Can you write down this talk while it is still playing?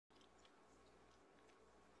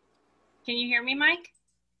Can you hear me, Mike?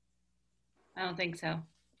 I don't think so.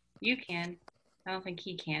 You can. I don't think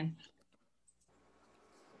he can.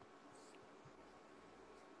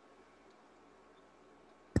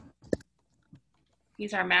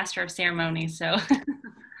 He's our master of ceremonies, so.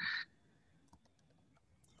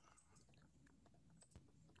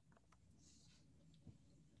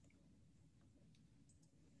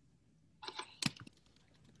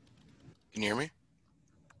 Can you hear me?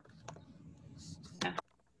 Yeah.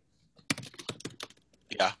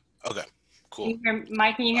 Yeah. Okay. Cool.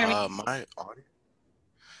 Mike, can you hear me? My audio.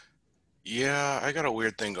 Yeah, I got a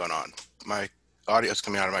weird thing going on. My audio's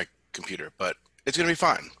coming out of my computer, but it's gonna be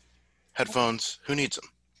fine. Headphones, who needs them?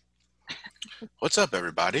 What's up,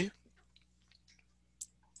 everybody?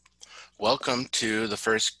 Welcome to the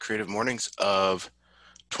first Creative Mornings of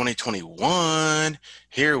 2021.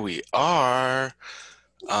 Here we are.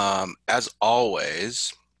 As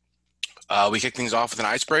always, we kick things off with an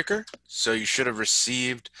icebreaker. So you should have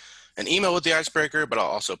received an email with the icebreaker, but I'll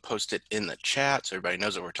also post it in the chat so everybody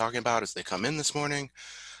knows what we're talking about as they come in this morning.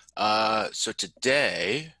 So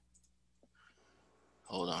today,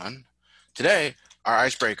 hold on. Today, our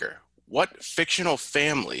icebreaker. What fictional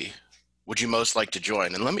family would you most like to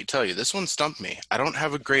join? And let me tell you, this one stumped me. I don't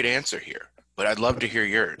have a great answer here, but I'd love to hear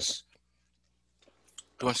yours.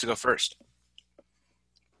 Who wants to go first?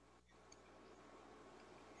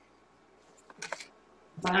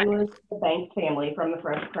 Mine was the Banks family from The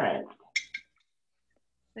Fresh Prince.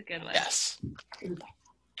 That's a good one. Yes.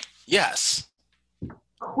 Yes.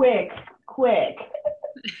 Quick.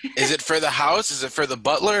 Is it for the house? Is it for the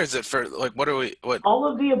butler? Is it for, like, what? All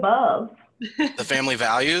of the above. The family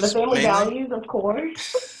values? The family mainly? values, of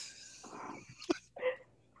course.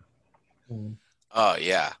 Oh,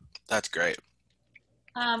 yeah. That's great.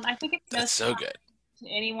 I think it's That's so good. To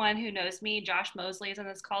anyone who knows me, Josh Mosley is on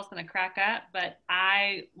this call is going to crack up, but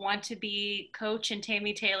I want to be Coach and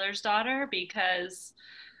Tammy Taylor's daughter because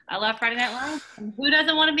I love Friday Night Live. And who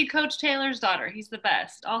doesn't want to be Coach Taylor's daughter? He's the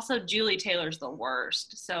best. Also, Julie Taylor's the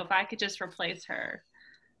worst. So if I could just replace her.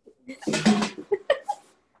 The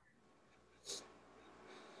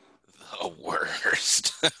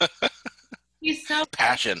worst. She's so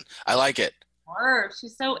passion. I like it. Worse.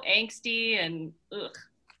 She's so angsty and ugh.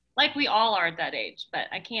 Like we all are at that age, but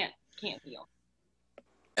I can't deal.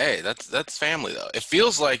 Hey, that's family though. It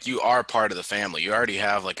feels like you are part of the family. You already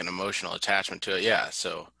have like an emotional attachment to it. Yeah.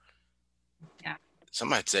 So yeah. Some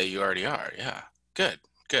might say you already are. Yeah. Good.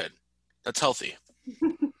 That's healthy.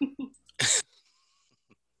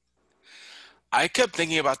 I kept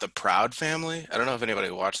thinking about the Proud Family. I don't know if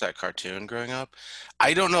anybody watched that cartoon growing up.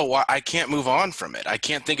 I don't know why I can't move on from it. I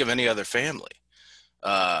can't think of any other family.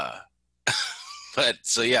 But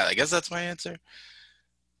so yeah, I guess that's my answer.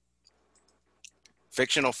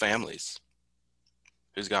 Fictional families.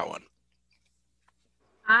 Who's got one?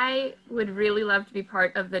 I would really love to be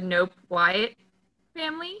part of the Nope Wyatt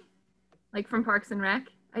family, like from Parks and Rec.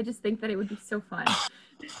 I just think that it would be so fun.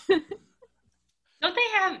 Don't they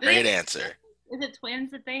have great answer? Is it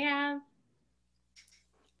twins that they have?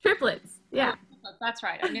 Triplets. Yeah. That's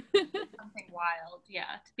right. I knew something wild. Yeah,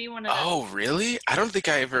 to be one of those. Oh, really? I don't think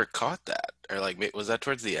I ever caught that. Or like, was that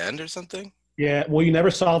towards the end or something? Yeah. Well, you never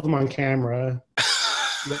saw them on camera.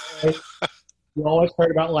 You always heard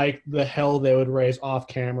about like the hell they would raise off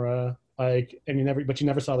camera, like, and you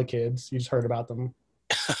never saw the kids. You just heard about them.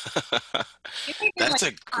 That's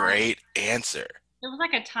a great answer. It was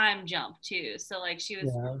like a time jump too. So like she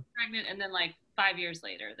was pregnant, and then like 5 years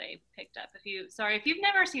later they picked up. If you've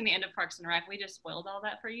never seen the end of Parks and Rec, we just spoiled all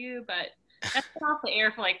that for you. But that's been off the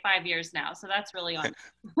air for like 5 years now, so that's really on.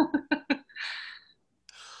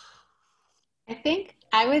 I think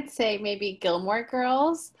I would say maybe Gilmore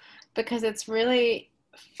Girls, because it's really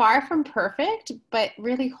far from perfect, but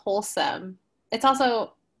really wholesome. It's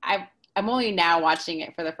also, I'm only now watching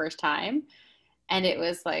it for the first time, and it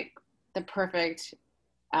was like the perfect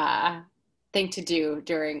thing to do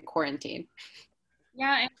during quarantine.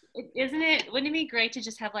 Yeah, wouldn't it be great to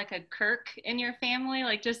just have like a Kirk in your family,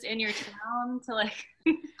 like just in your town to like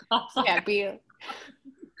yeah,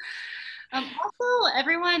 also,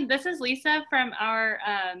 everyone, this is Lisa from our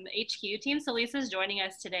HQ team. So Lisa's joining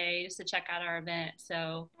us today just to check out our event.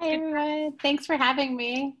 So hi everyone, thanks for having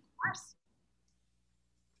me. Of course.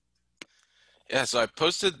 Yeah, so I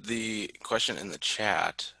posted the question in the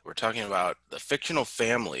chat. We're talking about the fictional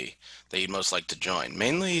family that you'd most like to join.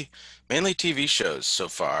 Mainly TV shows so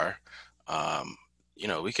far.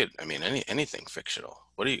 We could, anything fictional.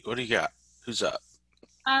 What do you got? Who's up?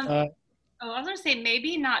 Oh, I was gonna say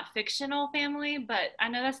maybe not fictional family, but I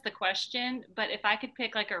know that's the question. But if I could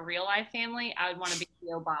pick like a real life family, I would want to be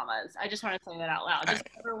the Obamas. I just want to say that out loud. Just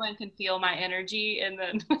so everyone can feel my energy, and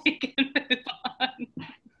then we can move on.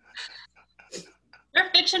 They're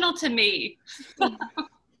fictional to me.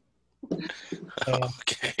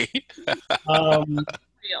 Okay.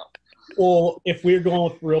 Real. Well, if we're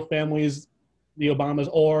going with real families, the Obamas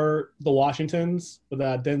or the Washingtons with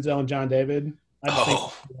Denzel and John David, I just think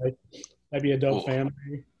like, that'd be a dope Ooh,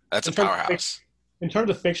 family. that's a In terms of powerhouse. In terms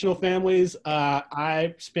of fictional families,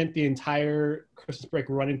 I spent the entire Christmas break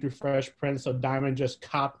running through Fresh Prince, so Diamond just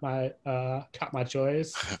copped my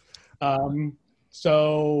choice.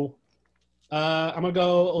 So I'm gonna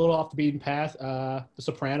go a little off the beaten path. The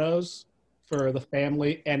Sopranos for the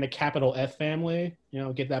family and the capital F family. You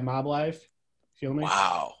know, get that mob life. Feel me?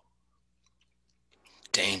 Wow.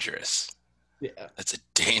 Dangerous. Yeah. That's a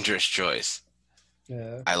dangerous choice.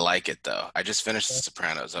 Yeah. I like it though. I just finished The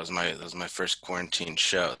Sopranos. That was my first quarantine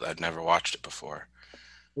show. I'd never watched it before.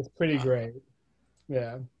 It's pretty great.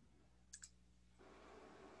 Yeah.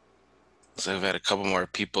 So we've had a couple more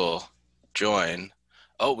people join.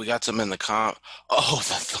 Oh, we got some in the Oh,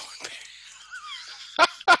 the Thornberry.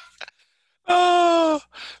 Oh,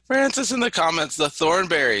 Francis in the comments, the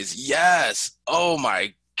Thornberries. Yes. Oh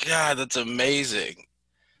my God, that's amazing.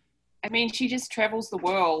 I mean, she just travels the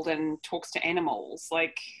world and talks to animals.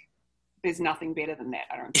 Like, there's nothing better than that,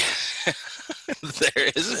 I don't think. There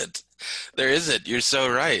isn't. There isn't. You're so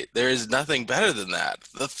right. There is nothing better than that.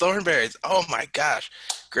 The Thornberries. Oh my gosh.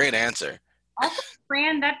 Great answer. Also,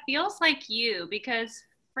 Fran, that feels like you because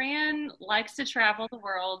Fran likes to travel the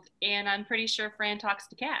world, and I'm pretty sure Fran talks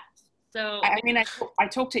to cats. So I mean, I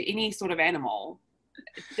talk to any sort of animal.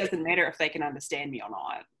 It doesn't matter if they can understand me or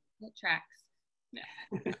not. it tracks. Yeah.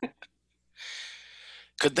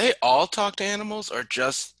 Could they all talk to animals or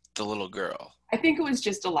just the little girl? I think it was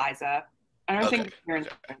just Eliza. I don't think the parents.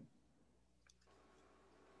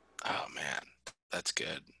 Oh man, that's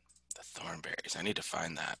good. The Thornberries. I need to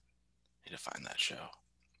find that. Show.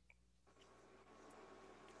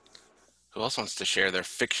 Who else wants to share their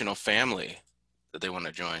fictional family that they want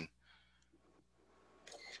to join?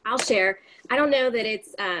 I'll share. I don't know that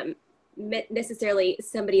it's necessarily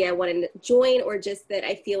somebody I want to join, or just that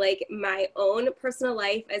I feel like my own personal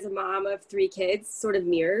life as a mom of 3 kids sort of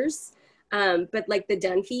mirrors. But like the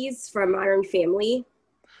Dunphys from Modern Family,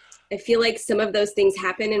 I feel like some of those things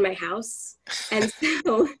happen in my house. And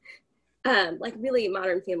so like really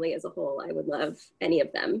Modern Family as a whole, I would love any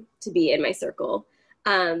of them to be in my circle.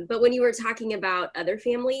 But when you were talking about other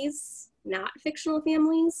families, not fictional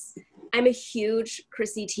families, I'm a huge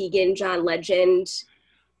Chrissy Teigen, John Legend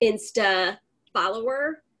Insta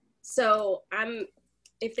follower. So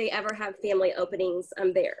if they ever have family openings,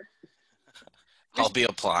 I'm there. I'll be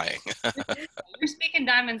applying. You're speaking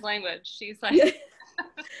Diamond's language. She's like,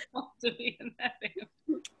 wants to be in that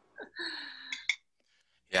family.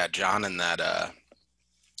 Yeah, John and that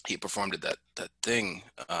he performed at that thing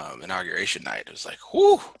inauguration night. It was like,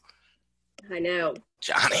 whoo! I know.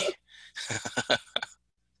 Johnny.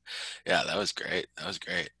 Yeah, that was great.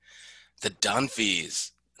 The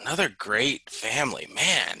Dunphys, another great family.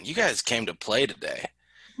 Man, you guys came to play today.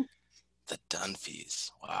 The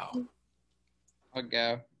Dunphys. Wow. I'll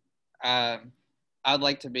go. I'd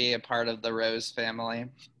like to be a part of the Rose family.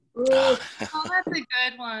 Oh, that's a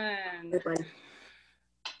good one. Good one.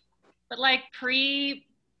 But like pre-broke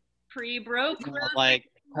Rose? Like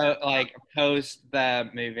post the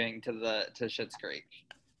moving to Schitt's Creek.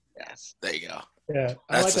 Yes. There you go. Yeah,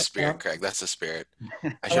 That's the spirit, Craig. That's the spirit.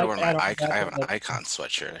 I should have worn my icon. I have an icon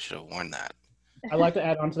sweatshirt. I should have worn that. I'd like to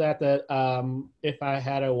add on to that if I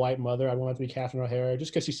had a white mother, I'd want it to be Catherine O'Hara,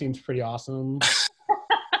 just because she seems pretty awesome.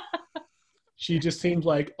 She just seems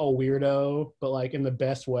like a weirdo, but like in the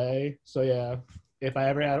best way. So yeah, if I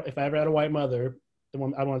ever had a white mother, I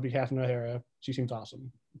want it to be Catherine O'Hara. She seems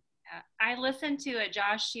awesome. Yeah. I listened to it,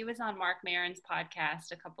 Josh. She was on Mark Maron's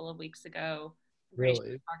podcast a couple of weeks ago.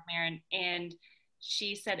 Really? Mark Maron, and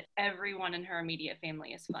she said everyone in her immediate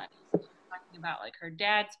family is funny. Talking about like her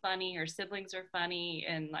dad's funny, her siblings are funny,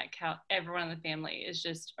 and like how everyone in the family is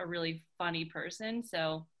just a really funny person.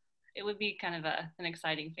 So it would be kind of an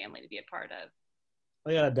exciting family to be a part of.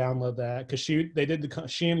 I gotta download that because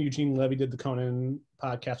she and Eugene Levy did the Conan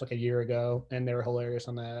podcast like a year ago, and they were hilarious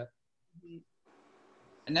on that.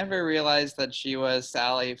 I never realized that she was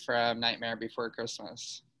Sally from Nightmare Before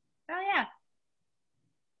Christmas. Oh yeah.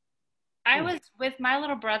 I was with my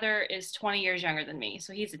little brother is 20 years younger than me,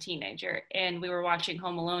 so he's a teenager, and we were watching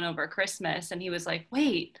Home Alone over Christmas, and he was like,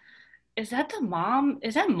 "Wait, is that the mom?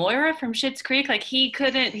 Is that Moira from Schitt's Creek? Like he's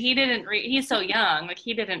so young, like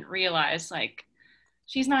he didn't realize like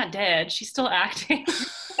she's not dead. She's still acting.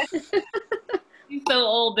 He's so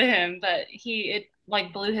old to him, but it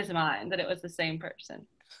like blew his mind that it was the same person.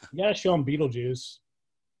 You gotta show him Beetlejuice.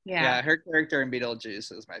 Yeah, her character in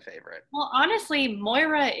Beetlejuice is my favorite. Well, honestly,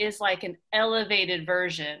 Moira is like an elevated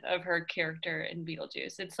version of her character in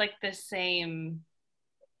Beetlejuice. It's like the same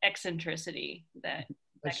eccentricity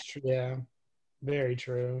That's true. Yeah, very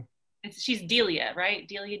true. She's Delia, right?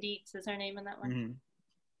 Delia Dietz is her name in that one. Mm-hmm.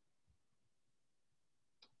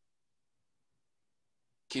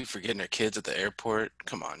 Keep forgetting her kids at the airport.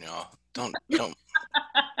 Come on, y'all. Don't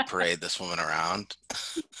parade this woman around.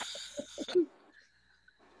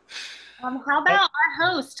 How about our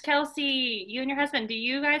host, Kelsey? You and your husband, do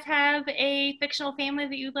you guys have a fictional family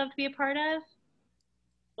that you'd love to be a part of?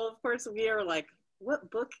 Well, of course, we are like,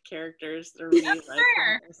 what book characters are we?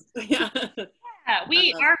 Sure. Yeah.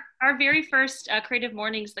 Yeah, our very first Creative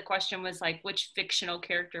Mornings, the question was like, which fictional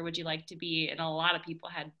character would you like to be? And a lot of people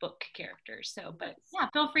had book characters. So, but yeah,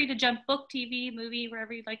 feel free to jump book, TV, movie,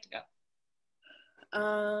 wherever you'd like to go.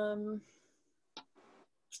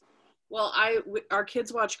 Well, our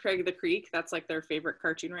kids watch Craig the Creek. That's like their favorite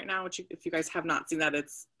cartoon right now, which if you guys have not seen that,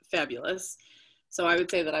 it's fabulous. So I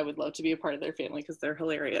would say that I would love to be a part of their family because they're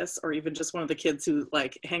hilarious, or even just one of the kids who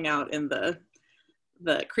like hang out in the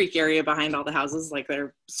creek area behind all the houses. Like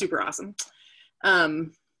they're super awesome.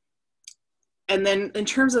 And then in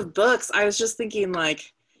terms of books, I was just thinking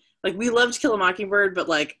like we loved Kill a Mockingbird, but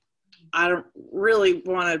like I don't really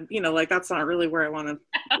want to, like that's not really where I want to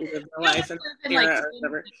live my life. And like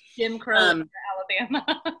Jim Crow,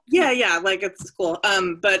 Alabama. Yeah, like it's cool.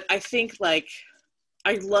 But I think like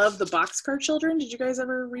I love the Boxcar Children. Did you guys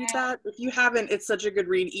ever read that? If you haven't, it's such a good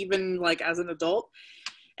read, even like as an adult.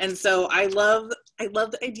 And so I love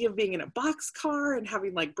the idea of being in a boxcar and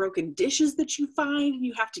having like broken dishes that you find and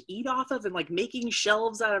you have to eat off of, and like making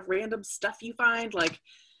shelves out of random stuff you find. Like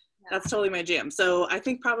that's totally my jam. So I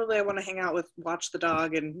think probably I want to hang out with Watch the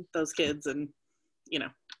Dog and those kids and,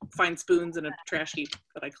 find spoons in a trash heap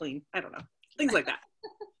that I clean. I don't know. Things like that.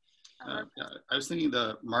 Yeah. I was thinking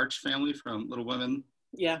the March family from Little Women.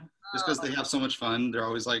 Yeah. Just because they have so much fun. They're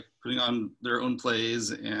always like putting on their own plays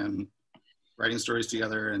and writing stories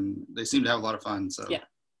together, and they seem to have a lot of fun. So yeah.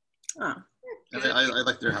 Oh. I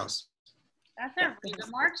like their house. That's the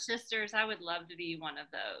March Sisters. I would love to be one of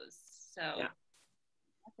those. So yeah.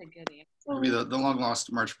 That's a good answer. Maybe the long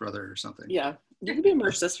lost March brother or something. Yeah. You could be a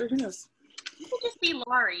March sister. Who knows? You could just be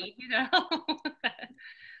Laurie,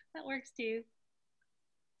 That works too.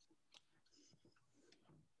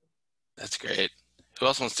 That's great. Who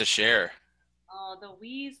else wants to share? Oh, the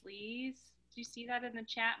Weasleys. Did you see that in the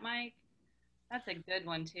chat, Mike? That's a good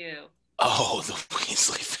one too. Oh, the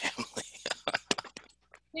Weasley family.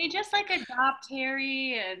 They just like adopt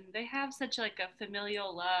Harry, and they have such like a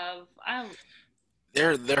familial love.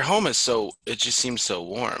 Their home is it just seems so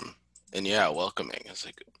warm and welcoming. It's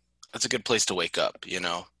like that's a good place to wake up.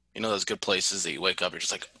 Those good places that you wake up, you're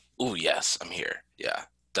just like, ooh, yes, I'm here. Yeah,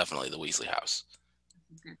 definitely the Weasley house.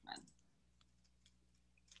 That's a good one.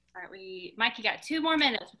 All right, Mike, you got 2 more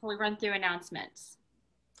minutes before we run through announcements.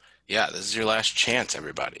 Yeah, this is your last chance,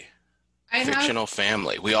 everybody. Fictional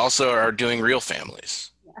family. We also are doing real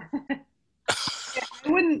families.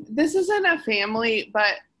 This isn't a family,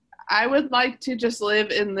 but I would like to just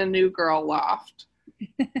live in the New Girl loft.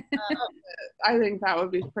 I think that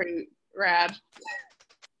would be pretty rad.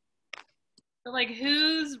 So, like,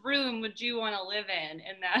 whose room would you want to live in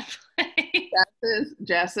that place?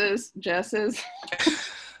 Jess's.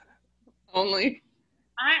 Only.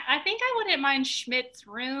 I think I wouldn't mind Schmidt's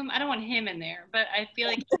room. I don't want him in there, but I feel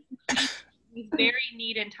like he's very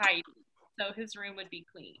neat and tidy, so his room would be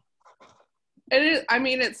clean.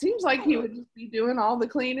 It seems like he would just be doing all the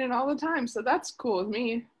cleaning all the time, so that's cool with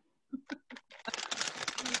me.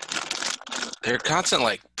 They're constant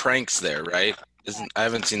like pranks there, right? I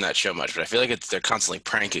haven't seen that show much, but I feel like they're constantly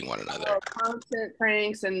pranking one another. Constant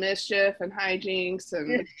pranks and mischief and hijinks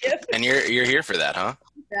and. And you're here for that, huh?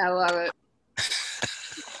 Yeah, I love it.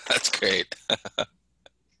 That's great. All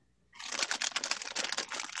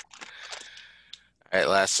right,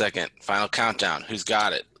 last second, final countdown. Who's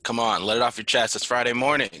got it? Come on, let it off your chest. It's Friday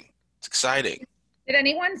morning. It's exciting. Did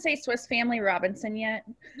anyone say Swiss Family Robinson yet?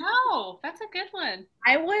 No, that's a good one.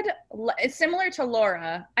 It's similar to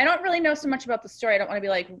Laura. I don't really know so much about the story. I don't want to be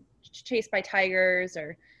like chased by tigers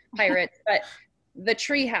or pirates, but the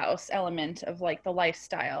treehouse element of like the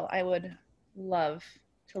lifestyle, I would love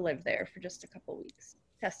to live there for just a couple weeks.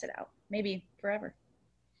 Test it out. Maybe forever.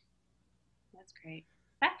 That's great.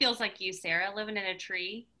 That feels like you, Sarah, living in a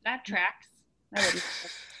tree. That tracks. I wouldn't.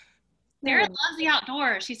 Sarah loves the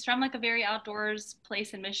outdoors. She's from like a very outdoors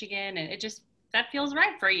place in Michigan, and that feels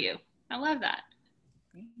right for you. I love that.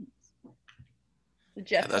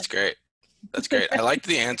 Yeah, that's great. That's great. I liked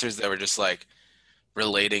the answers that were just like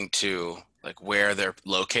relating to like where they're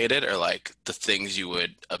located, or like the things you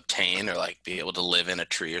would obtain, or like be able to live in a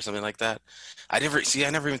tree or something like that. I never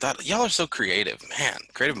even thought, y'all are so creative, man.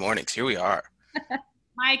 Creative Mornings, here we are.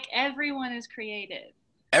 Mike, everyone is creative.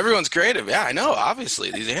 Everyone's creative. Yeah, I know.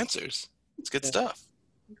 Obviously, these answers. It's good stuff.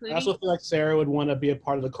 I also feel like Sarah would want to be a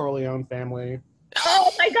part of the Corleone family.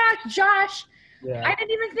 Oh my gosh, Josh. Yeah. I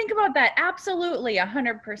didn't even think about that. Absolutely,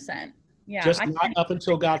 100%. Yeah. Just not up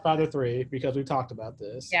until Godfather 3, because we talked about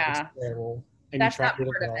this. Yeah. And that's not part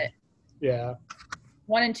of it. Yeah.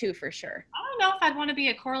 1 and 2 for sure. I don't know if I'd want to be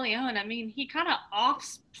a Corleone. I mean, he kind of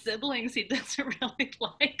offs siblings he doesn't really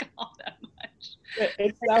like all that much.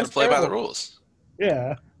 It sounds play by the rules.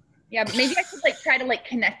 Yeah. Yeah, but maybe I could like try to like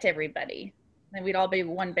connect everybody. Then we'd all be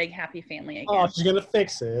one big happy family again. Oh, she's gonna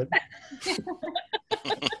fix it.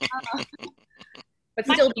 But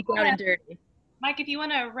still be down and dirty. Mike, if you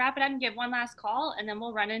want to wrap it up and give one last call, and then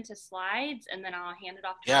we'll run into slides, and then I'll hand it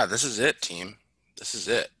off to Yeah, this is it, team. This is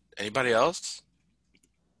it. Anybody else?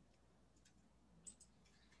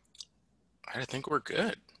 I think we're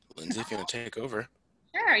good. Lindsay, if you want to take over.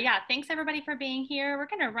 Sure. Yeah. Thanks everybody for being here. We're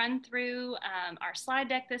going to run through our slide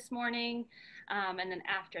deck this morning. And then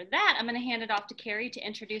after that, I'm going to hand it off to Carrie to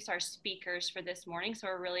introduce our speakers for this morning. So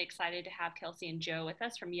we're really excited to have Kelsey and Joe with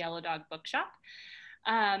us from Yellow Dog Bookshop.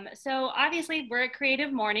 So obviously we're at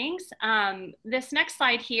Creative Mornings. This next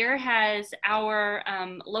slide here has our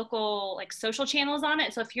local like social channels on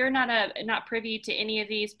it. So if you're not privy to any of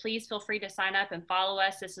these, please feel free to sign up and follow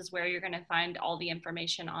us. This is where you're going to find all the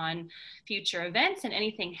information on future events and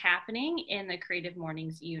anything happening in the Creative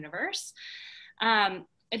Mornings universe.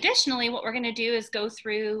 Additionally, what we're going to do is go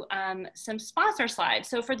through some sponsor slides.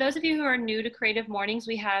 So for those of you who are new to Creative Mornings,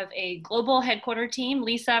 we have a global headquarter team.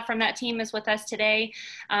 Lisa from that team is with us today.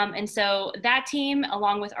 And so that team,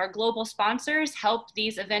 along with our global sponsors, help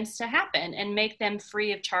these events to happen and make them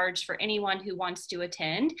free of charge for anyone who wants to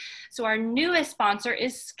attend. So our newest sponsor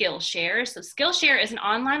is Skillshare. So Skillshare is an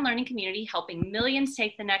online learning community helping millions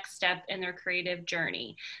take the next step in their creative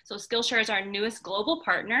journey. So Skillshare is our newest global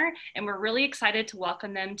partner, and we're really excited to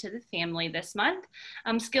welcome them to the family this month.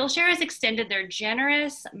 Skillshare has extended their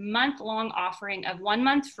generous month-long offering of 1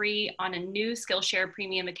 month free on a new Skillshare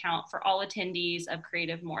premium account for all attendees of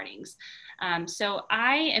Creative Mornings. So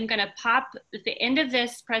I am going to pop at the end of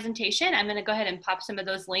this presentation, I'm going to go ahead and pop some of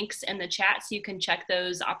those links in the chat so you can check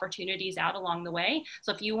those opportunities out along the way.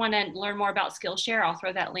 So if you want to learn more about Skillshare, I'll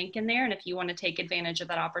throw that link in there. And if you want to take advantage of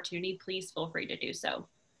that opportunity, please feel free to do so.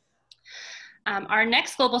 Our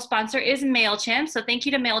next global sponsor is MailChimp. So thank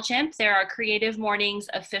you to MailChimp. They're our Creative Mornings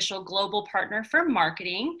official global partner for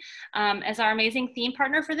marketing. As our amazing theme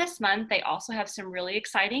partner for this month, they also have some really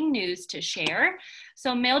exciting news to share.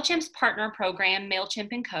 So MailChimp's partner program,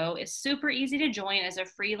 MailChimp & Co., is super easy to join as a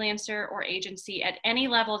freelancer or agency at any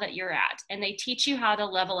level that you're at. And they teach you how to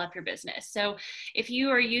level up your business. So if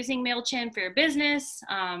you are using MailChimp for your business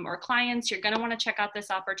or clients, you're going to want to check out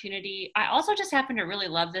this opportunity. I also just happen to really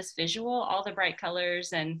love this visual, all the bright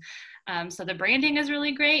colors, and so the branding is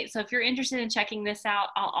really great. So if you're interested in checking this out,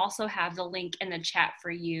 I'll also have the link in the chat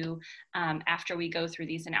for you after we go through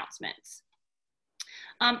these announcements.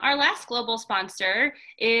 Our last global sponsor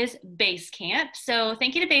is Basecamp. So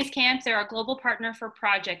thank you to Basecamp. They're our global partner for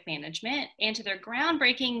project management, and to their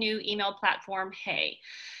groundbreaking new email platform, Hey.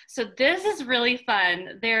 So this is really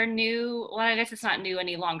fun. Their new, well, I guess it's not new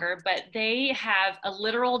any longer, but they have a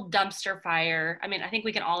literal dumpster fire. I mean, I think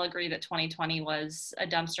we can all agree that 2020 was a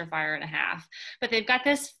dumpster fire and a half, but they've got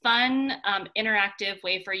this fun, interactive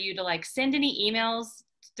way for you to like send any emails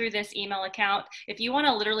through this email account if you want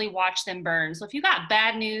to literally watch them burn. So if you got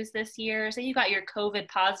bad news this year, say you got your COVID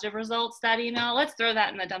positive results, that email, let's throw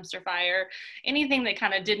that in the dumpster fire. Anything that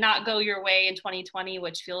kind of did not go your way in 2020,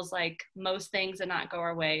 which feels like most things did not go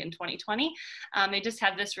our way in 2020, they just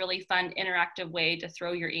have this really fun interactive way to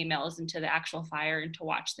throw your emails into the actual fire and to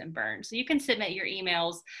watch them burn. So you can submit your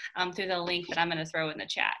emails through the link that I'm going to throw in the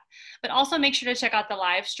chat. But also make sure to check out the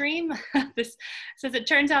live stream. This says it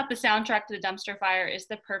turns out the soundtrack to the dumpster fire is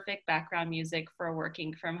the perfect background music for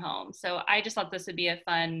working from home. So I just thought this would be a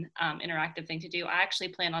fun interactive thing to do. I actually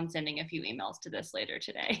plan on sending a few emails to this later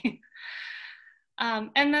today.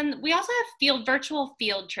 And then we also have virtual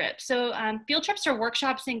field trips. So field trips are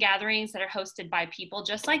workshops and gatherings that are hosted by people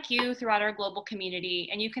just like you throughout our global community.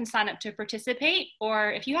 And you can sign up to participate,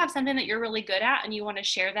 or if you have something that you're really good at and you want to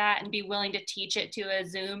share that and be willing to teach it to a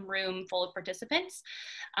Zoom room full of participants,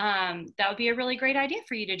 that would be a really great idea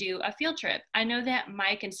for you to do a field trip. I know that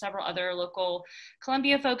Mike and several other local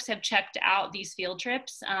Columbia folks have checked out these field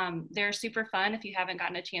trips. They're super fun. If you haven't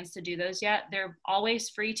gotten a chance to do those yet, they're always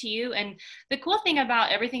free to you. And the cool thing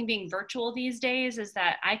about everything being virtual these days is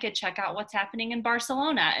that I could check out what's happening in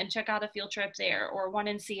Barcelona and check out a field trip there, or one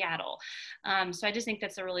in Seattle. So I just think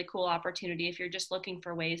that's a really cool opportunity if you're just looking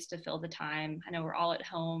for ways to fill the time. I know we're all at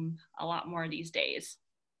home a lot more these days.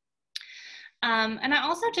 And I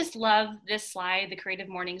also just love this slide, the Creative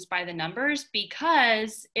Mornings by the Numbers,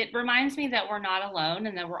 because it reminds me that we're not alone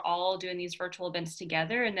and that we're all doing these virtual events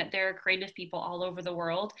together, and that there are creative people all over the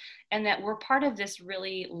world, and that we're part of this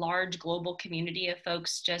really large global community of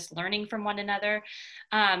folks just learning from one another.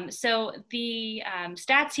 So the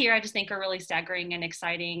stats here I just think are really staggering and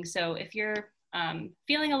exciting. So if you're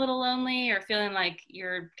feeling a little lonely or feeling like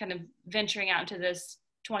you're kind of venturing out into this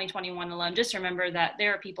 2021 alone, just remember that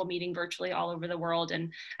there are people meeting virtually all over the world,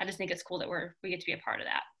 and I just think it's cool that we get to be a part of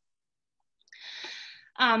that.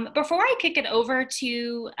 Before I kick it over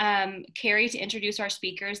to Carrie to introduce our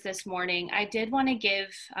speakers this morning, I did want to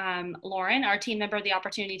give Lauren, our team member, the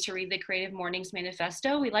opportunity to read the Creative Mornings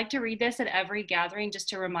Manifesto. We like to read this at every gathering just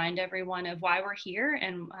to remind everyone of why we're here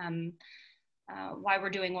and why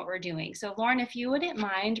we're doing what we're doing. So Lauren, if you wouldn't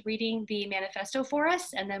mind reading the manifesto for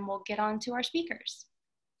us, and then we'll get on to our speakers.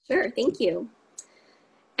 Sure, thank you.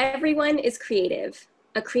 Everyone is creative.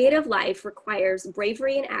 A creative life requires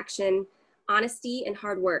bravery and action, honesty and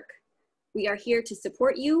hard work. We are here to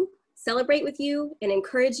support you, celebrate with you, and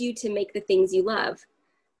encourage you to make the things you love.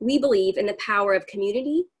 We believe in the power of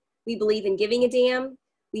community. We believe in giving a damn.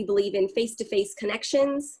 We believe in face-to-face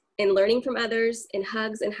connections and learning from others in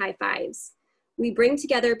hugs and high fives. We bring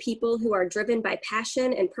together people who are driven by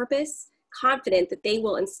passion and purpose, confident that they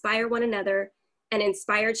will inspire one another and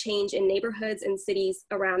inspire change in neighborhoods and cities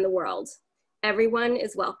around the world. Everyone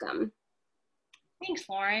is welcome. Thanks,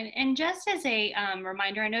 Lauren. And just as a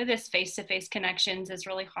reminder, I know this face-to-face connections is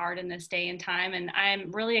really hard in this day and time, and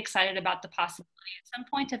I'm really excited about the possibility at some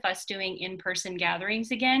point of us doing in-person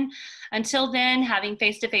gatherings again. Until then, having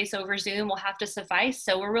face-to-face over Zoom will have to suffice.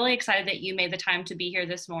 So we're really excited that you made the time to be here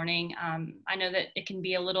this morning. I know that it can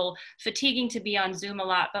be a little fatiguing to be on Zoom a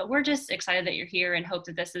lot, but we're just excited that you're here and hope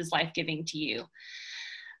that this is life-giving to you.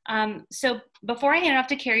 So before I hand it off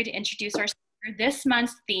to Carrie to introduce our this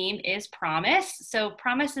month's theme is promise. So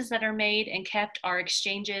promises that are made and kept are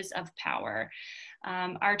exchanges of power.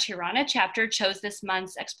 Our Tirana chapter chose this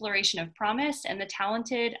month's exploration of promise, and the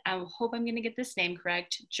talented, I hope I'm going to get this name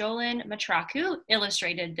correct, Jolyn Matraku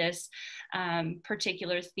illustrated this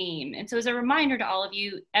particular theme. And so as a reminder to all of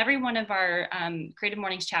you, every one of our Creative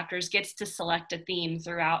Mornings chapters gets to select a theme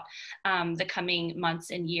throughout the coming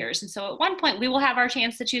months and years. And so at one point we will have our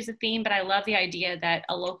chance to choose a theme, but I love the idea that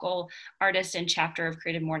a local artist and chapter of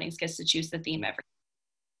Creative Mornings gets to choose the theme every.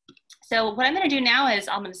 So what I'm going to do now is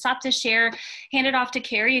I'm going to stop to share, hand it off to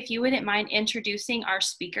Carrie, if you wouldn't mind introducing our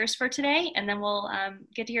speakers for today, and then we'll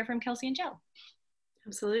get to hear from Kelsey and Joe.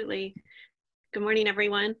 Absolutely. Good morning,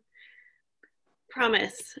 everyone.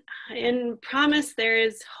 Promise. In promise, there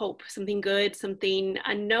is hope, something good, something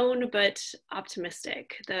unknown, but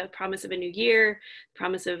optimistic. The promise of a new year,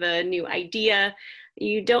 promise of a new idea.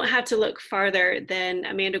 You don't have to look farther than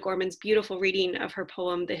Amanda Gorman's beautiful reading of her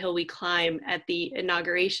poem, The Hill We Climb, at the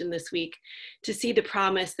inauguration this week to see the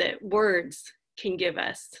promise that words can give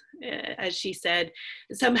us. As she said,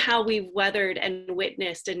 somehow we've weathered and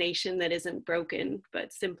witnessed a nation that isn't broken,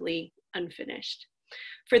 but simply unfinished.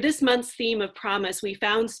 For this month's theme of promise, we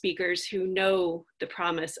found speakers who know the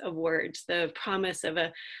promise of words, the promise of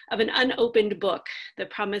an unopened book, the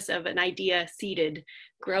promise of an idea seeded,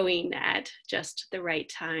 growing at just the right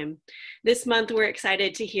time. This month, we're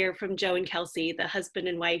excited to hear from Joe and Kelsey, the husband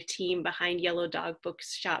and wife team behind Yellow Dog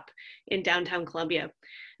Bookshop in downtown Columbia.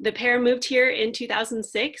 The pair moved here in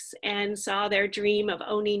 2006 and saw their dream of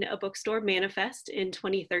owning a bookstore manifest in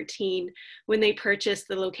 2013 when they purchased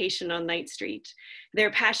the location on Ninth Street. Their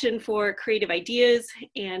passion for creative ideas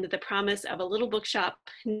and the promise of a little bookshop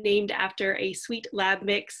named after a sweet lab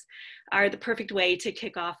mix are the perfect way to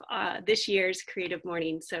kick off this year's Creative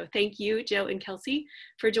Morning. So thank you, Joe and Kelsey,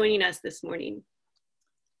 for joining us this morning.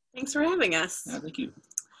 Thanks for having us. Yeah, thank you.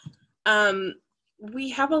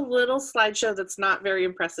 We have a little slideshow that's not very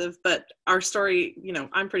impressive, but our story, you know,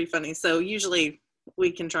 I'm pretty funny, so usually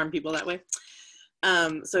we can charm people that way.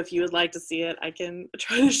 So if you would like to see it, I can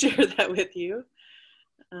try to share that with you.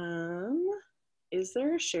 Is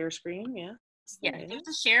there a share screen? Yeah. Yeah, there's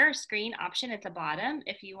a share screen option at the bottom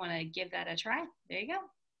if you want to give that a try. There you go.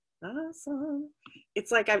 Awesome.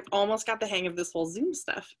 It's like I've almost got the hang of this whole Zoom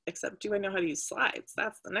stuff, except do I know how to use slides?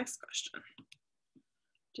 That's the next question.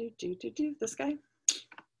 This guy?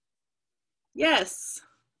 Yes.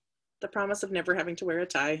 The promise of never having to wear a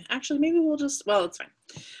tie. Actually, maybe we'll just, well, it's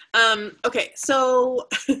fine. Okay, so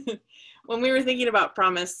when we were thinking about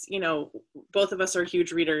promise, you know, both of us are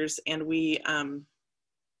huge readers, and we,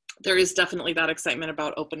 there is definitely that excitement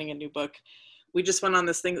about opening a new book. We just went on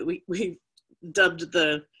this thing that we dubbed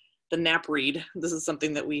the nap read. This is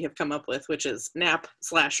something that we have come up with, which is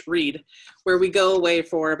nap/read, where we go away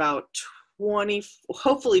for about 20,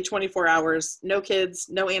 hopefully 24 hours, no kids,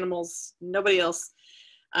 no animals, nobody else,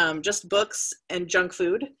 just books and junk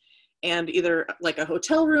food, and either like a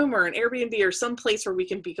hotel room or an Airbnb or some place where we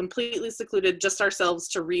can be completely secluded, just ourselves,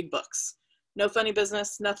 to read books. No funny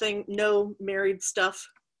business, nothing, no married stuff,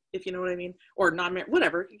 if you know what I mean, or non-married,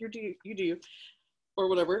 whatever, you do, or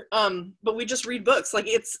whatever. But we just read books. Like,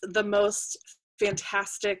 it's the most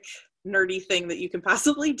fantastic, nerdy thing that you can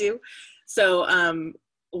possibly do. So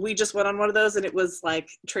we just went on one of those, and it was like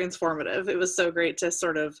transformative. It was so great to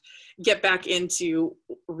sort of get back into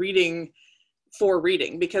reading for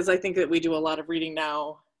reading, because I think that we do a lot of reading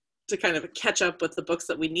now to kind of catch up with the books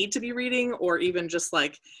that we need to be reading, or even just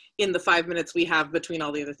like in the 5 minutes we have between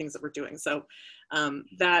all the other things that we're doing. So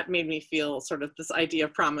that made me feel sort of this idea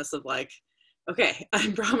of promise of like, okay,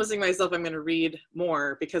 I'm promising myself I'm going to read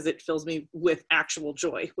more because it fills me with actual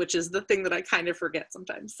joy, which is the thing that I kind of forget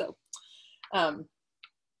sometimes. So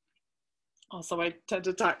also, I tend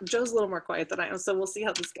to talk. Joe's a little more quiet than I am, so we'll see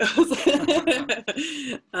how this goes.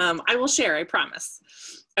 I will share, I promise.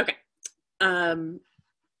 Okay.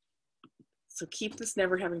 So keep this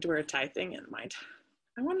never having to wear a tie thing in mind.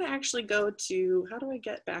 I want to actually go to, how do I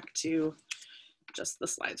get back to just the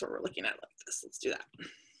slides where we're looking at like this? Let's do that.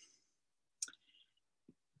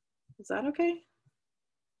 Is that okay?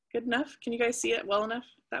 Good enough? Can you guys see it well enough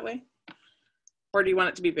that way? Or do you want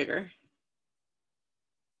it to be bigger?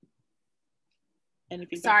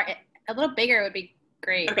 Sorry, a little bigger would be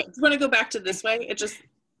great. Okay, do you want to go back to this way? It just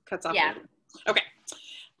cuts off. Yeah. Okay,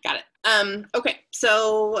 got it. Okay,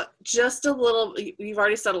 so just a little, you've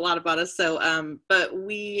already said a lot about us, so, but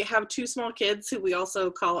we have two small kids who we also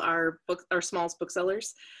call our smallest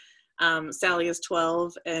booksellers. Sally is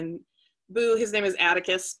 12, and Boo, his name is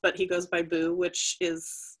Atticus, but he goes by Boo, which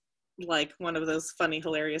is like one of those funny,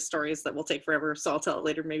 hilarious stories that will take forever, so I'll tell it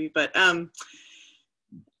later maybe, but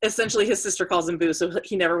essentially his sister calls him Boo, so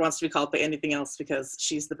he never wants to be called by anything else because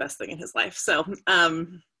she's the best thing in his life. So,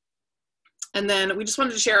 and then we just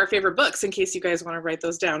wanted to share our favorite books in case you guys want to write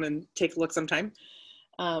those down and take a look sometime.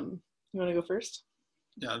 You want to go first?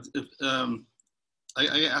 Yeah,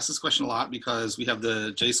 I ask this question a lot because we have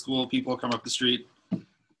the J School people come up the street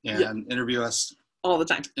and interview us all the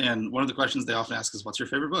time. And one of the questions they often ask is, what's your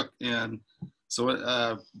favorite book? And so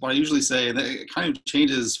what I usually say, and it kind of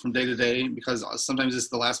changes from day to day because sometimes it's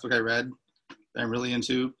the last book I read that I'm really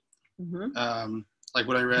into. Mm-hmm. Like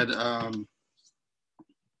what I read,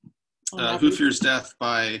 Who Fears Death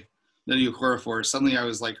by Nnedi Okorafor. Suddenly I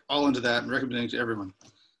was like all into that and recommending it to everyone.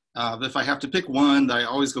 But if I have to pick one that I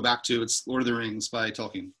always go back to, it's Lord of the Rings by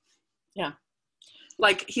Tolkien. Yeah.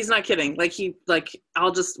 Like, he's not kidding.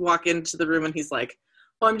 I'll just walk into the room and he's like,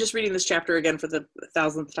 oh, I'm just reading this chapter again for the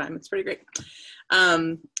 1,000th time. It's pretty great.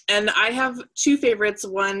 And I have two favorites.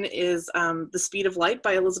 One is The Speed of Light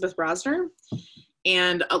by Elizabeth Rosner.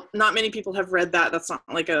 And not many people have read that. That's not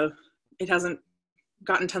like it hasn't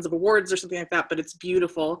gotten tons of awards or something like that, but it's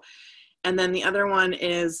beautiful. And then the other one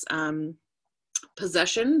is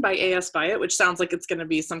Possession by A.S. Byatt, which sounds like it's going to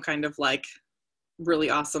be some kind of like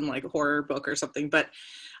really awesome like horror book or something, but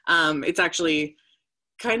it's actually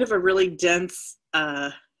kind of a really dense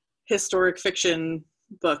historic fiction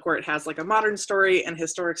book where it has like a modern story and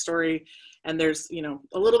historic story, and there's, you know,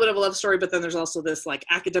 a little bit of a love story, but then there's also this like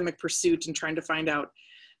academic pursuit and trying to find out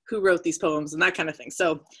who wrote these poems and that kind of thing.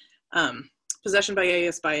 So Possession by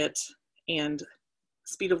A.S. Byatt and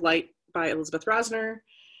Speed of Light by Elizabeth Rosner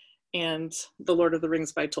and The Lord of the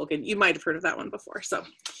Rings by Tolkien. You might have heard of that one before. So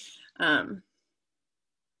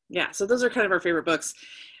yeah, so those are kind of our favorite books.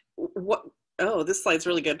 Oh, this slide's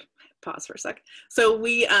really good. Pause for a sec. So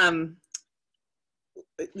we,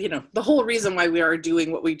 you know, the whole reason why we are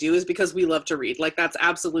doing what we do is because we love to read. Like, that's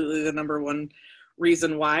absolutely the number one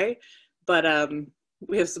reason why. But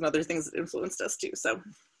we have some other things that influenced us too.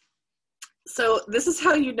 So this is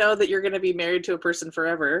how you know that you're going to be married to a person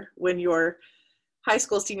forever, when your high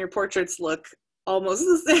school senior portraits look almost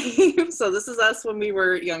the same. So this is us when we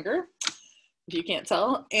were younger. if you can't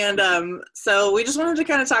tell. And so we just wanted to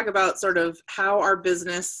kind of talk about sort of how our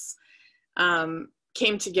business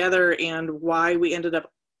came together and why we ended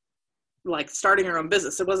up like starting our own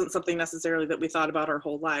business. It wasn't something necessarily that we thought about our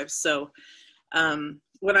whole lives. So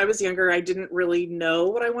when I was younger, I didn't really know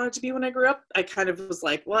what I wanted to be when I grew up. I kind of was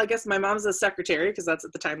like, well, I guess my mom's a secretary, because that's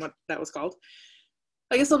at the time what that was called.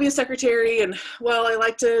 I guess I'll be a secretary, and well, I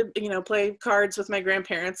like to, you know, play cards with my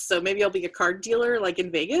grandparents, so maybe I'll be a card dealer like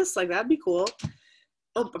in Vegas, like that'd be cool.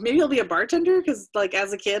 Oh, but maybe I'll be a bartender, because like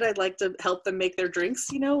as a kid, I'd like to help them make their drinks,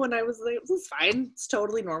 you know, when I was like, it's fine. It's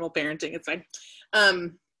totally normal parenting. It's fine.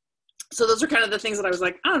 So those are kind of the things that I was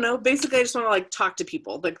like, I don't know, basically I just want to like talk to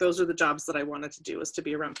people. Like those are the jobs that I wanted to do, was to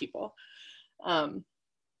be around people. And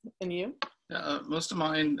you? Yeah, most of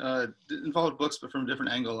mine involved books, but from a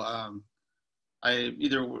different angle.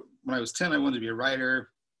 When I was 10, I wanted to be a writer.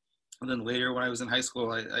 And then later when I was in high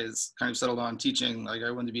school, I kind of settled on teaching. Like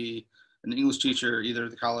I wanted to be an English teacher, either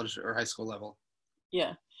at the college or high school level.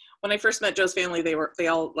 Yeah. When I first met Joe's family, they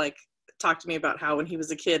all like talked to me about how when he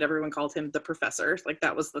was a kid, everyone called him the professor. Like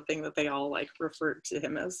that was the thing that they all like referred to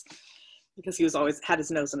him as, because he was always had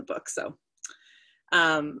his nose in a book. So,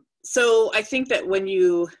 so I think that when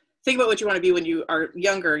you think about what you want to be when you are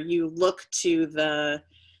younger, you look to the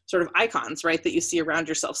sort of icons, right, that you see around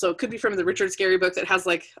yourself. So it could be from the Richard Scarry book that has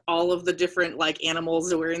like all of the different like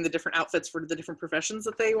animals wearing the different outfits for the different professions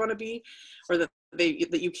that they want to be, or that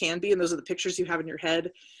you can be, and those are the pictures you have in your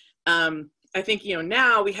head. I think, you know,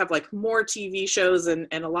 now we have like more TV shows and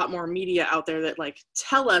a lot more media out there that like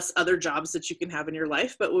tell us other jobs that you can have in your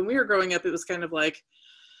life. But when we were growing up, it was kind of like,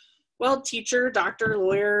 well, teacher, doctor,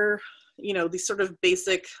 lawyer, you know, these sort of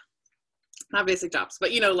basic, not basic jobs,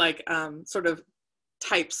 but, you know, like sort of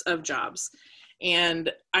types of jobs.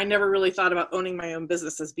 And I never really thought about owning my own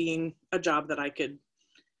business as being a job that I could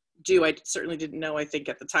do. I certainly didn't know, I think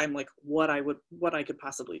at the time, like what I could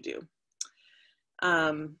possibly do.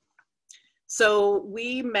 So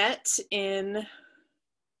we met in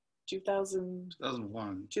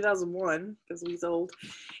 2001, because he's old,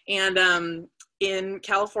 and in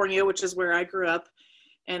California, which is where I grew up.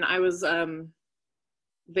 And I was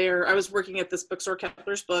there, I was working at this bookstore,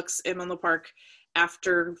 Kepler's Books, in Menlo Park,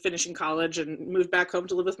 after finishing college, and moved back home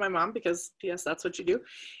to live with my mom, because P.S. that's what you do.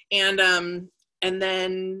 And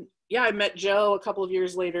then, yeah, I met Joe a couple of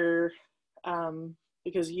years later,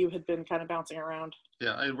 because you had been kind of bouncing around.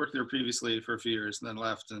 Yeah, I had worked there previously for a few years and then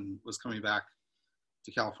left and was coming back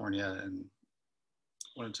to California and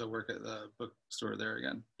wanted to work at the bookstore there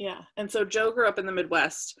again. Yeah, and so Joe grew up in the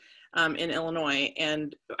Midwest, in Illinois,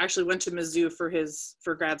 and actually went to Mizzou for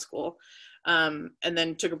grad school, and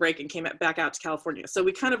then took a break and came back out to California. So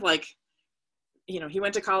we kind of like, you know, he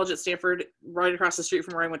went to college at Stanford, right across the street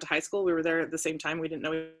from where I went to high school. We were there at the same time. We didn't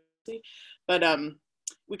know each other, but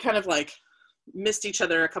we kind of like missed each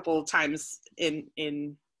other a couple of times in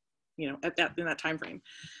you know, in that time frame.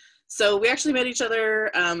 So we actually met each other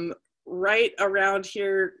right around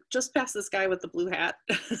here, just past this guy with the blue hat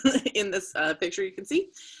in this picture you can see.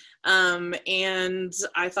 And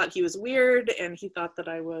I thought he was weird, and he thought that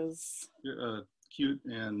I was cute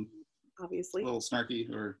and obviously a little snarky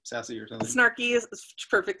or sassy or something. Snarky is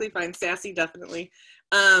perfectly fine. Sassy, definitely.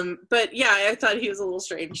 But yeah, I thought he was a little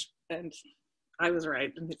strange, and I was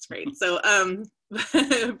right, and it's great. So,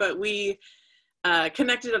 but we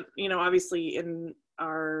connected, you know, obviously in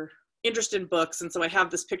our interest in books. And so I have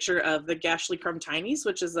this picture of the Gashly Crumb Tinies,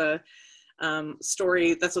 which is a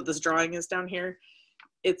story. That's what this drawing is down here.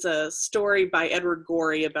 It's a story by Edward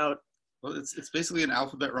Gorey about. Well, it's basically an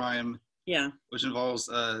alphabet rhyme. Yeah. Which involves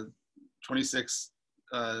 26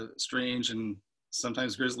 strange and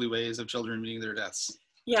sometimes grisly ways of children meeting their deaths.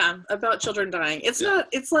 Yeah, about children dying. It's not,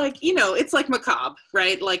 it's like, you know, it's like macabre,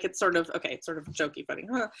 right? Like it's sort of, okay, it's sort of jokey, funny.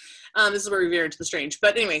 This is where we veer into the strange.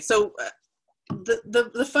 But anyway, so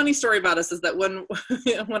the funny story about us is that when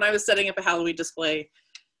I was setting up a Halloween display,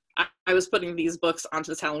 I was putting these books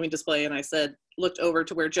onto this Halloween display, and I said, looked over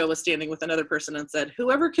to where Joe was standing with another person and said,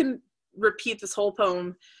 whoever can repeat this whole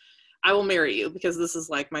poem, I will marry you, because this is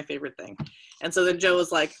like my favorite thing. And so then Joe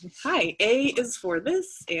was like, hi, A is for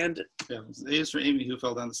this, and yeah, A is for Amy who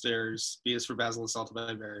fell down the stairs, B is for Basil assaulted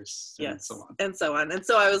by bears, and yes, so on. And so on. And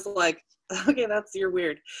so I was like, okay, you're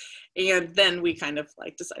weird. And then we kind of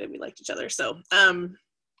like decided we liked each other. So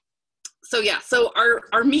yeah, so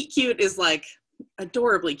our meet cute is like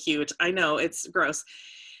adorably cute. I know it's gross,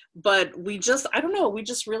 but we just, I don't know, we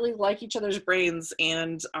just really like each other's brains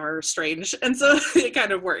and are strange, and so it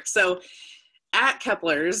kind of works. So at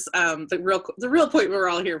Kepler's, the real point we're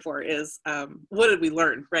all here for is what did we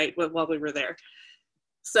learn, right, while we were there?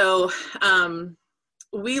 So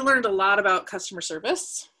we learned a lot about customer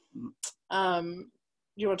service.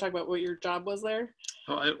 You want to talk about what your job was there?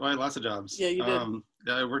 Oh, I had lots of jobs. Yeah, you did.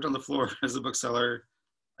 Yeah, I worked on the floor as a bookseller.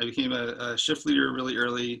 I became a shift leader really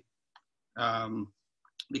early.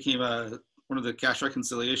 Became one of the cash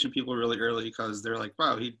reconciliation people really early because they're like,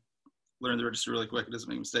 wow, he learned the register really quick. He doesn't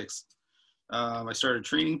make mistakes. I started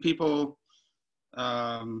training people.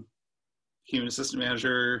 Became an assistant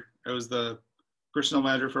manager. I was the personnel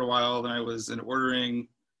manager for a while. Then I was as the ordering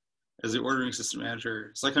assistant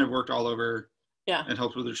manager. So I kind of worked all over. Yeah. And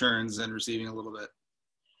helped with returns and receiving a little bit.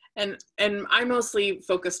 And I mostly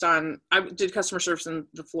focused on, I did customer service and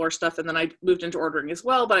the floor stuff, and then I moved into ordering as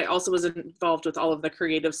well, but I also was involved with all of the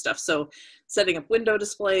creative stuff. So setting up window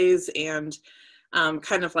displays and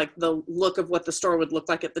kind of like the look of what the store would look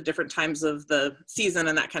like at the different times of the season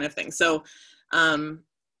and that kind of thing. So,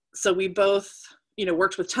 so we both,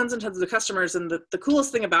 worked with tons and tons of customers. And the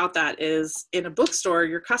coolest thing about that is in a bookstore,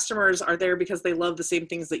 your customers are there because they love the same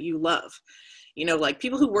things that you love. Like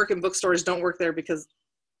people who work in bookstores don't work there because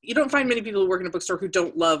you don't find many people who work in a bookstore who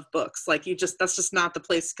don't love books. Like that's just not the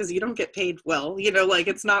place because you don't get paid well, like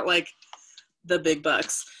it's not like the big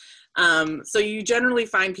bucks. So you generally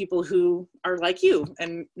find people who are like you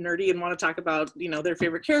and nerdy and want to talk about, their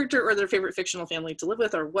favorite character or their favorite fictional family to live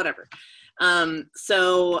with or whatever.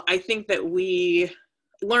 So I think that we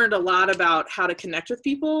learned a lot about how to connect with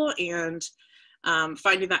people and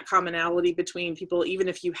finding that commonality between people, even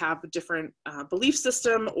if you have a different belief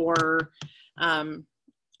system or,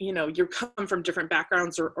 you come from different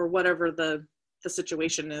backgrounds or whatever the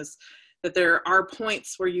situation is, that there are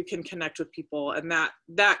points where you can connect with people, and that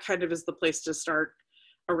kind of is the place to start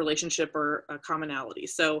a relationship or a commonality.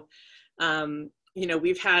 So,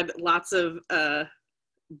 we've had lots of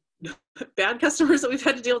bad customers that we've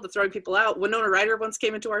had to deal with, throwing people out. Winona Ryder once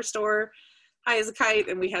came into our store high as a kite,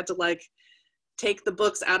 and we had to take the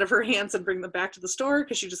books out of her hands and bring them back to the store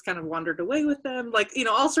because she just kind of wandered away with them.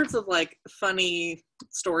 All sorts of funny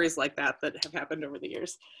stories like that have happened over the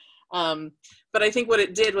years. But I think what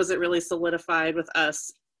it did was it really solidified with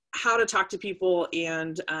us how to talk to people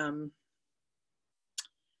and I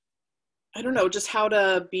don't know, just how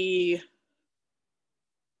to be,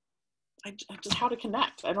 just how to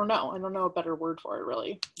connect. I don't know a better word for it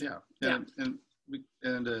really. Yeah. And we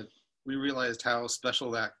realized how special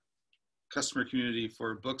that customer community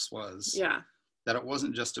for books was. Yeah. That it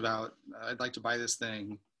wasn't just about, I'd like to buy this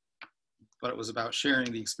thing, but it was about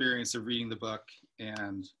sharing the experience of reading the book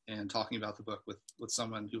and talking about the book with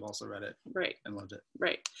someone who also read it. Right. And loved it.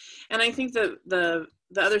 Right. And I think the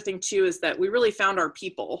other thing too is that we really found our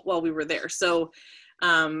people while we were there. So,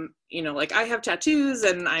 I have tattoos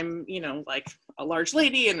and I'm, a large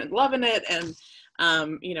lady and loving it. And,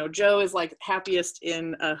 Joe is happiest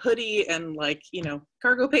in a hoodie and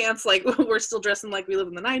cargo pants. We're still dressing like we live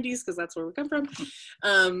in the 90s because that's where we come from,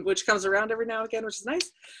 which comes around every now and again, which is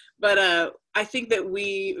nice. But I think that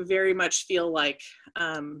we very much feel like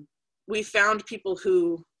we found people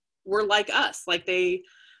who were like us, they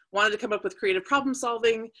wanted to come up with creative problem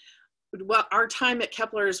solving. Well, our time at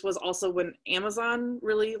Kepler's was also when Amazon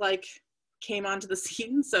really came onto the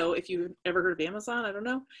scene. So if you've ever heard of Amazon, I don't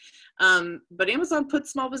know. But Amazon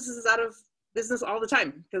puts small businesses out of business all the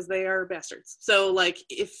time because they are bastards. So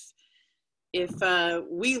if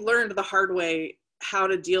we learned the hard way how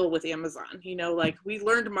to deal with Amazon, we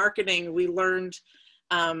learned marketing, we learned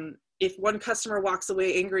if one customer walks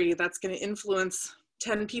away angry, that's going to influence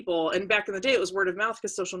 10 people. And back in the day, it was word of mouth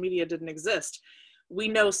because social media didn't exist. We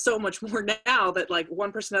know so much more now that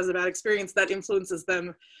one person has a bad experience that influences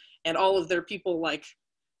them and all of their people.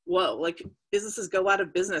 Businesses go out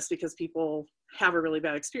of business because people have a really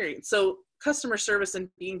bad experience. So customer service and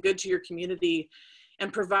being good to your community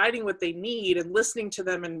and providing what they need and listening to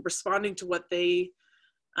them and responding to what their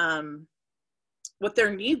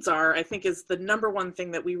needs are, I think is the number one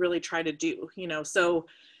thing that we really try to do, so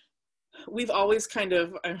we've always kind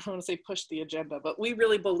of, I don't want to say push the agenda, but we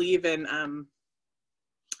really believe in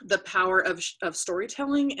the power of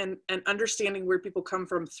storytelling and understanding where people come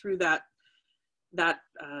from through that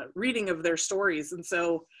reading of their stories. And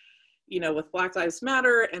so, with Black Lives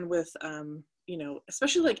Matter and with,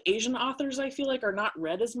 especially Asian authors, I feel are not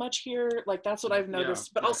read as much here. That's what I've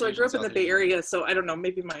noticed, but also I grew up in the Bay Area. So I don't know,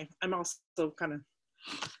 maybe I'm also kind of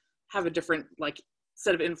have a different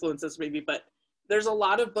set of influences maybe, but there's a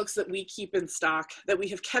lot of books that we keep in stock that we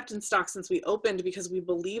have kept in stock since we opened because we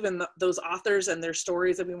believe in those authors and their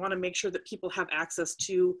stories. And we want to make sure that people have access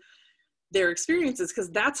to their experiences because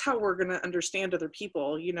that's how we're going to understand other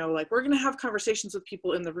people. We're going to have conversations with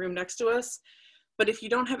people in the room next to us. But if you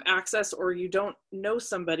don't have access or you don't know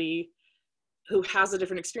somebody who has a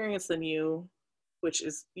different experience than you, which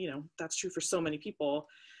is, that's true for so many people,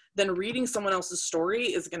 then reading someone else's story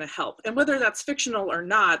is going to help. And whether that's fictional or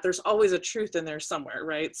not, there's always a truth in there somewhere,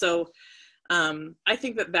 right? So I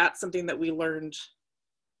think that that's something that we learned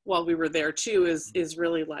while we were there too, is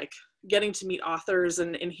really like getting to meet authors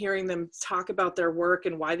and hearing them talk about their work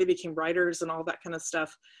and why they became writers and all that kind of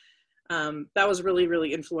stuff. That was really,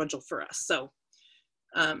 really influential for us. So,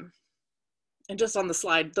 and just on the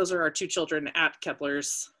slide, those are our 2 children at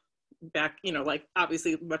Kepler's back, you know, like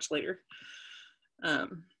obviously much later.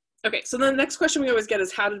 Okay, so the next question we always get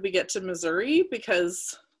is, how did we get to Missouri?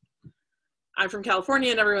 Because I'm from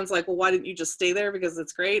California and everyone's like, well, why didn't you just stay there? Because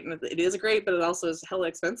it's great, and it is great, but it also is hella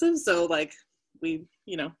expensive. So like we,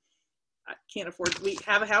 you know, I can't afford, we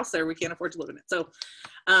have a house there, we can't afford to live in it. So,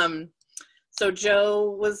 so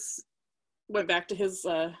Joe went back to his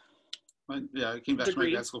I came back degree. to my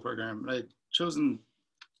grad school program. I'd chosen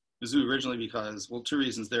Mizzou originally because, well, 2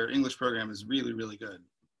 reasons. Their English program is really, really good.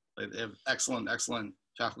 Like, they have excellent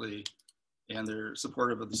faculty, and they're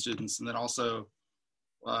supportive of the students. And then also,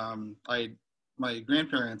 my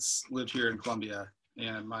grandparents lived here in Columbia,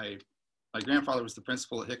 and my grandfather was the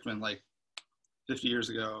principal at Hickman like 50 years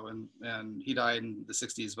ago, and he died in the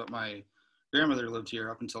 60s, but my grandmother lived here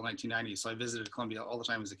up until 1990. So I visited Columbia all the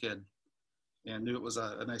time as a kid and knew it was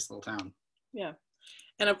a nice little town. Yeah.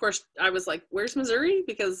 And of course I was like, where's Missouri?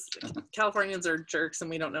 Because Californians are jerks and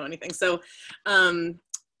we don't know anything. So,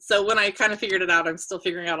 so when I kind of figured it out, I'm still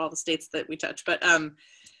figuring out all the states that we touch, but,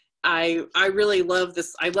 I really love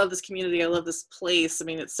this. I love this community. I love this place. I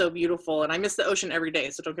mean, it's so beautiful, and I miss the ocean every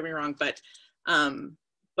day. So don't get me wrong, but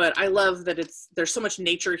I love that there's so much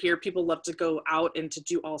nature here. People love to go out and to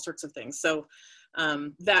do all sorts of things. So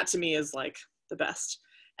that to me is like the best.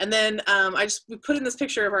 And then we put in this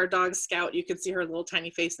picture of our dog Scout. You can see her little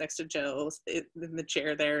tiny face next to Joe in the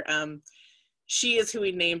chair there. She is who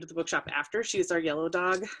we named the bookshop after. She is our yellow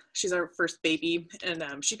dog. She's our first baby,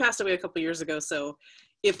 and she passed away a couple years ago. So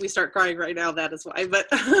if we start crying right now, that is why. But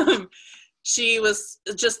she was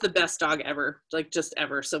just the best dog ever, like just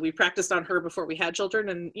ever. So we practiced on her before we had children,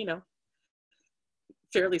 and you know,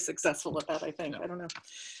 fairly successful at that, I think. I don't know.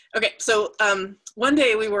 Okay, so one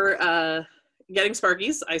day we were getting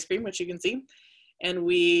Sparky's ice cream, which you can see, and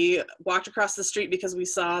we walked across the street because we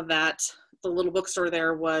saw that the little bookstore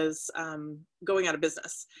there was going out of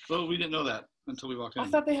business. Well, we didn't know that until we walked in. I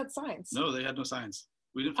thought they had signs. No, they had no signs.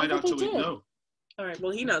 We didn't find out until we know. All right.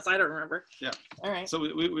 Well, he knows. I don't remember. Yeah. All right. So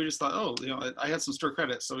we just thought, oh, you know, I had some store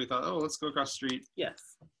credit, so we thought, oh, let's go across the street.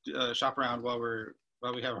 Yes. Shop around while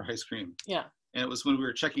we have our ice cream. Yeah. And it was when we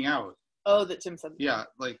were checking out. Oh, that Tim said. Yeah,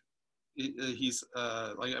 like he's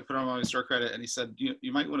like, I put on my store credit, and he said,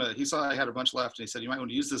 you might want to. He saw I had a bunch left, and he said, you might want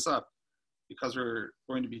to use this up because we're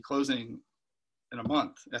going to be closing in a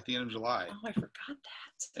month at the end of July. Oh, I forgot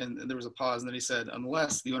that. And there was a pause, and then he said,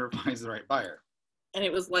 unless the owner finds the right buyer. And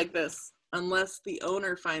it was like this. Unless the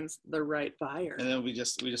owner finds the right buyer. And then we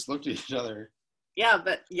just looked at each other. Yeah,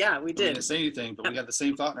 but yeah, we did. We didn't say anything, but we had the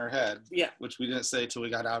same thought in our head. Yeah. Which we didn't say till we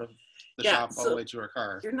got out of the shop all the way to our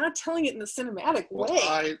car. You're not telling it in the cinematic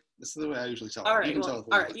way. This is the way I usually tell it. All right,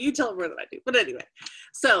 all right, you tell it more than I do. But anyway,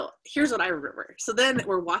 so here's what I remember. So then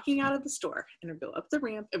we're walking out of the store, and we go up the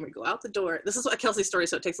ramp, and we go out the door. This is a Kelsey story,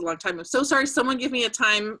 so it takes a long time. I'm so sorry. Someone give me a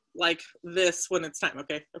time like this when it's time.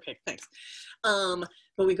 Okay, thanks.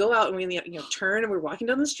 But we go out and we turn, and we're walking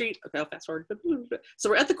down the street. Okay, I'll fast forward.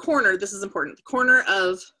 So we're at the corner. This is important. The corner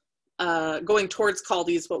of going towards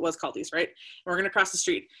Caldy's, what was Caldy's, right? And we're going to cross the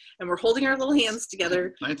street, and we're holding our little hands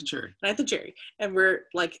together. Ninth and Cherry. And we're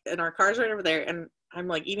like, and our car's right over there, and I'm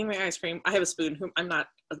like eating my ice cream. I have a spoon. I'm not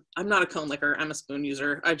a cone licker. I'm a spoon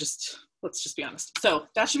user. Let's just be honest. So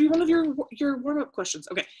that should be one of your warm-up questions.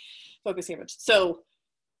 Okay, focus image. So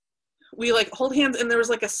we like hold hands, and there was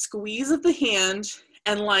like a squeeze of the hand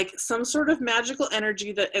and like some sort of magical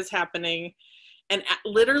energy that is happening. And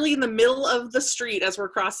literally in the middle of the street as we're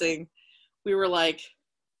crossing, we were like,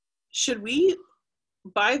 should we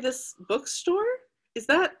buy this bookstore? Is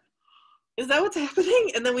that what's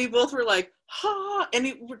happening? And then we both were like, ha, and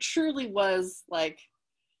it truly was like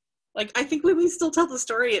I think when we still tell the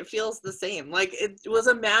story, it feels the same. Like it was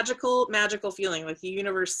a magical feeling. Like the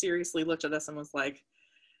universe seriously looked at us and was like,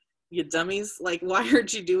 you dummies, like, why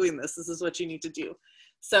aren't you doing this? This is what you need to do.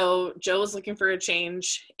 So Joe was looking for a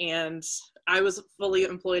change, and I was fully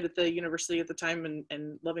employed at the university at the time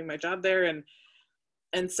and loving my job there.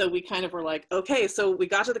 And so we kind of were like, okay, so we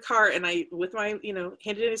got to the car, and I, with my,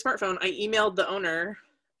 handed in a smartphone, I emailed the owner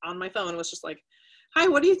on my phone, was just like, hi,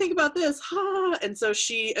 what do you think about this? Ha! And so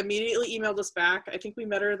she immediately emailed us back. I think we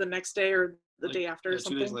met her the next day or the day after or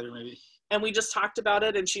something. 2 days later, maybe. And we just talked about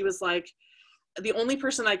it, and she was like, the only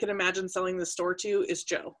person I could imagine selling this store to is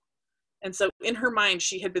Joe. And so in her mind,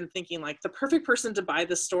 she had been thinking like the perfect person to buy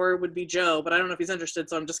this store would be Joe, but I don't know if he's interested,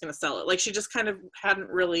 so I'm just going to sell it. Like she just kind of hadn't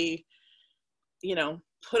really, you know,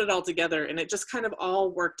 put it all together, and it just kind of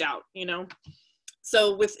all worked out, you know?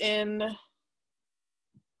 So within,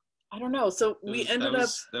 I don't know. So we ended up.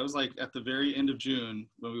 That was like at the very end of June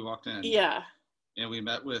when we walked in. Yeah. And we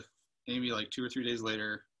met with Amy like 2 or 3 days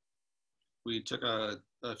later. We took a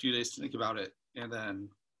few days to think about it, and then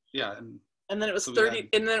and then it was so 30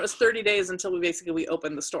 and then it was 30 days until we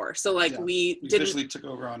opened the store. So like we officially took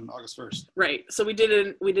over on August 1st. Right. So we did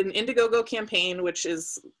an Indiegogo campaign, which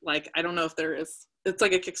is like, I don't know if there is, it's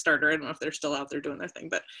like a Kickstarter. I don't know if they're still out there doing their thing,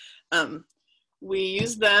 but we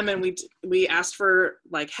used them, and we asked for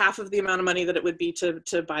like half of the amount of money that it would be to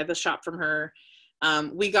buy the shop from her.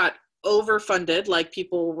 We got overfunded, like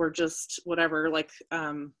people were just whatever, like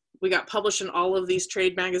we got published in all of these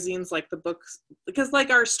trade magazines, like the books, because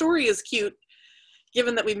like our story is cute,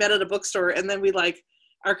 given that we met at a bookstore, and then we like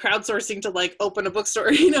are crowdsourcing to like open a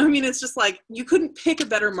bookstore, you know, I mean, it's just like, you couldn't pick a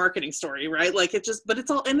better marketing story, right? Like it just, but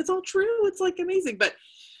it's all true. It's like amazing. But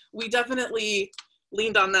we definitely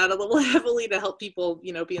leaned on that a little heavily to help people,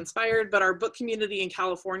 you know, be inspired. But our book community in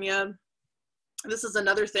California, this is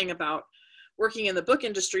another thing about working in the book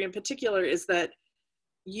industry in particular, is that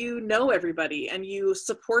you know everybody and you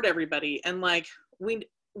support everybody. And like,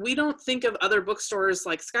 we don't think of other bookstores,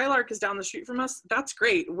 like Skylark is down the street from us. That's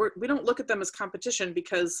great. We don't look at them as competition,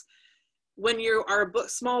 because when you are a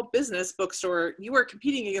small business bookstore, you are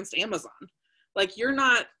competing against Amazon. Like you're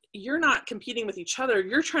not competing with each other.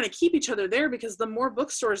 You're trying to keep each other there, because the more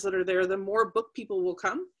bookstores that are there, the more book people will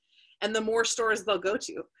come and the more stores they'll go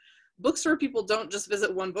to. Bookstore people don't just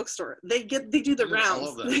visit one bookstore. They do the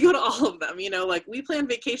rounds. They go to all of them, you know, like we plan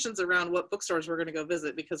vacations around what bookstores we're going to go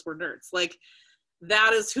visit, because we're nerds. Like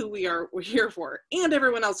that is who we're here for, and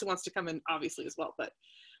everyone else who wants to come in obviously as well. But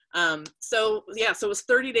so it was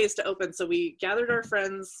 30 days to open. So we gathered our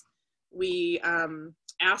friends. We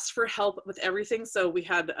asked for help with everything. So we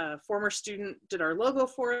had a former student did our logo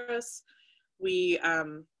for us. We,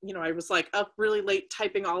 you know, I was like up really late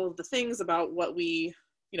typing all of the things about what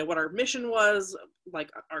what our mission was, like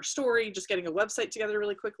our story, just getting a website together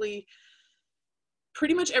really quickly.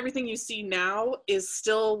 Pretty much everything you see now is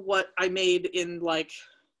still what I made in like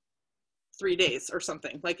 3 days or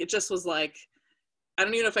something. Like it just was like, I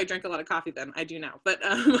don't even know if I drank a lot of coffee then. I do now, but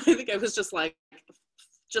I think I was just like,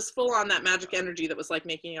 just full on that magic energy that was like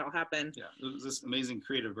making it all happen. Yeah, it was this amazing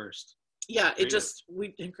creative burst. Yeah,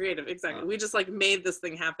 creative, exactly. We just like made this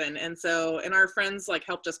thing happen. And our friends like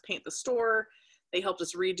helped us paint the store. They helped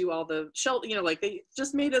us redo all the shelf, you know, like they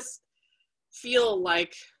just made us feel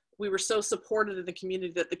like we were so supported in the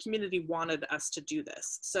community that the community wanted us to do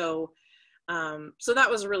this. So, so that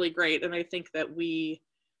was really great. And I think that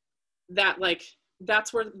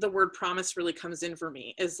that's where the word promise really comes in for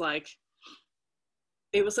me, is like,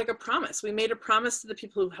 it was like a promise. We made a promise to the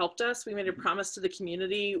people who helped us. We made a promise to the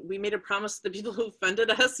community. We made a promise to the people who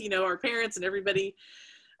funded us, you know, our parents and everybody,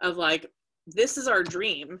 of like, this is our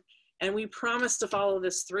dream. And we promise to follow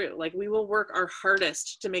this through. Like we will work our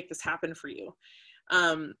hardest to make this happen for you.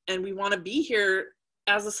 And we want to be here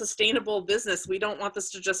as a sustainable business. We don't want this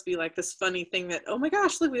to just be like this funny thing that, oh my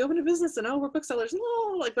gosh, look, we opened a business and oh, we're booksellers,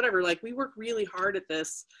 oh, like whatever. Like we work really hard at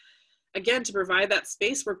this, again, to provide that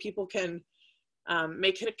space where people can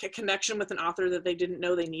make a connection with an author that they didn't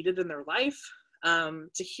know they needed in their life,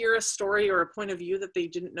 to hear a story or a point of view that they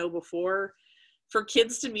didn't know before, for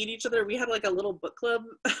kids to meet each other. We had like a little book club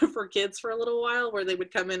for kids for a little while, where they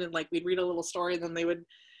would come in and like we'd read a little story, and then they would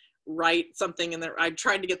write something, and I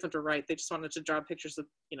tried to get them to write. They just wanted to draw pictures of,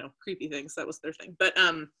 you know, creepy things. That was their thing.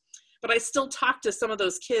 But I still talk to some of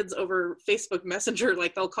those kids over Facebook Messenger.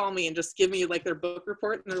 Like they'll call me and just give me like their book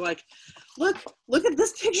report, and they're like, look at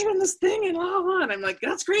this picture and this thing and blah, blah. And I'm like,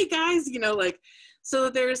 that's great, guys. You know, like, so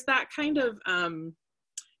there's that kind of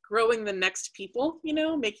growing the next people, you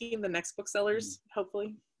know, making the next booksellers,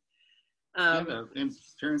 hopefully. And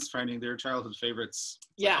parents finding their childhood favorites.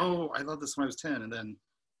 Yeah. Like, oh, I love this when I was 10, and then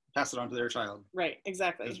pass it on to their child. Right,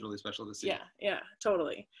 exactly. It's really special to see. Yeah,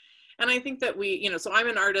 totally. And I think that we, you know, so I'm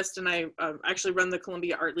an artist, and I actually run the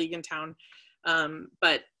Columbia Art League in town.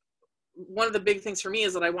 But one of the big things for me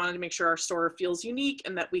is that I wanted to make sure our store feels unique,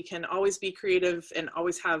 and that we can always be creative and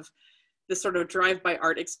always have this sort of drive-by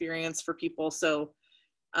art experience for people. So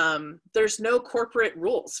there's no corporate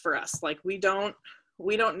rules for us. Like we don't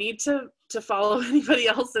need to follow anybody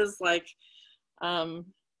else's, like,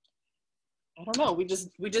 I don't know. We just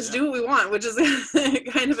do what we want, which is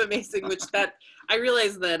kind of amazing, which that I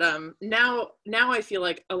realize that now I feel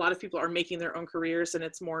like a lot of people are making their own careers and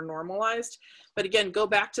it's more normalized. But again, go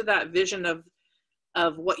back to that vision of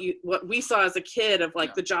of what we saw as a kid of like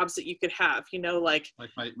Yeah. the jobs that you could have, you know, like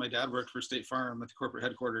my dad worked for State Farm at the corporate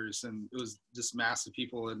headquarters, and it was just massive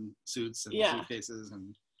people in suits and Yeah. suitcases.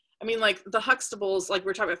 And I mean, like the Huxtables, like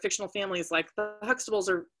we're talking about fictional families, like the Huxtables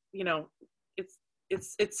are, you know,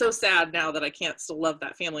 it's so sad now that I can't still love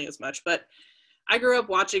that family as much, but I grew up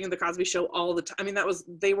watching the Cosby Show all the time. I mean,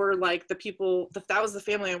 they were like the people, that was the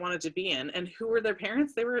family I wanted to be in. And who were their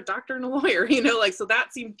parents? They were a doctor and a lawyer, you know, like, so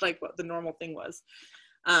that seemed like what the normal thing was.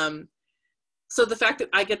 So the fact that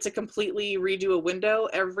I get to completely redo a window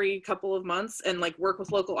every couple of months and like work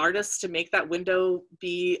with local artists to make that window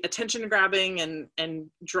be attention grabbing and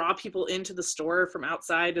draw people into the store from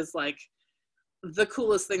outside is like the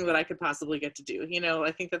coolest thing that I could possibly get to do. You know,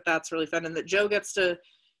 I think that that's really fun, and that Joe gets to,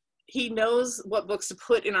 he knows what books to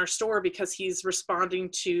put in our store because he's responding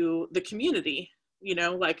to the community, you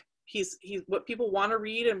know, like he's what people want to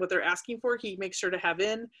read and what they're asking for, he makes sure to have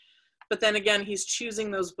in. But then again, he's choosing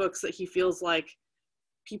those books that he feels like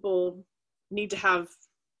people need to have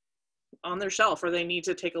on their shelf, or they need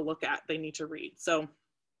to take a look at, they need to read. So,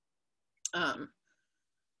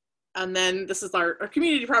 and then this is our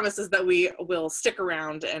community promise is that we will stick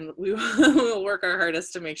around and we will work our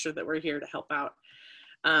hardest to make sure that we're here to help out.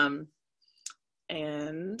 And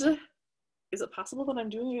is it possible that I'm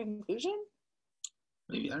doing a conclusion?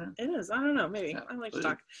 maybe, I don't know. It is. I don't know. Maybe. Yeah. I like to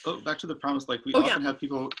talk. Oh, back to the promise. Like we Oh, often yeah. have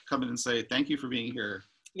people come in and say, "Thank you for being here.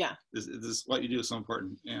 Yeah. This what you do is so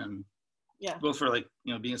important." And Yeah. both for like,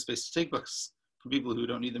 you know, being a space to take books from people who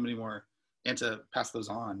don't need them anymore, and to pass those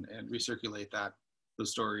on and recirculate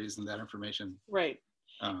those stories and that information. Right.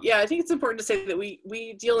 Yeah, I think it's important to say that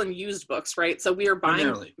we deal in used books, right? So we are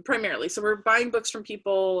buying primarily. So we're buying books from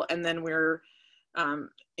people, and then we're,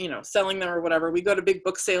 you know, selling them or whatever. We go to big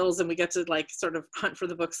book sales, and we get to like sort of hunt for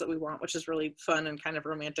the books that we want, which is really fun and kind of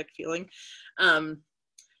romantic feeling.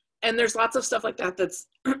 And there's lots of stuff like that that's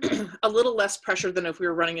a little less pressure than if we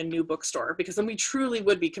were running a new bookstore, because then we truly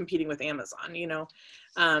would be competing with Amazon, you know.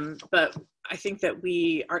 But I think that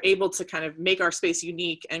we are able to kind of make our space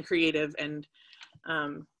unique and creative and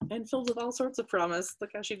filled with all sorts of promise.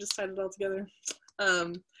 Look how she just tied it all together.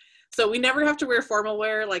 So we never have to wear formal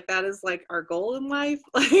wear. Like that is like our goal in life.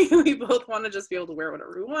 Like we both want to just be able to wear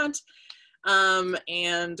whatever we want.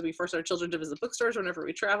 And we force our children to visit bookstores whenever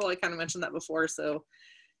we travel. I kind of mentioned that before. So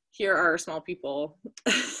here are small people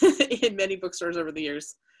in many bookstores over the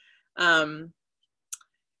years. And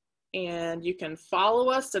you can follow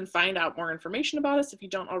us and find out more information about us if you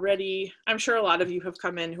don't already. I'm sure a lot of you have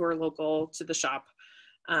come in who are local to the shop.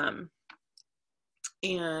 And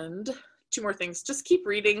two more things, just keep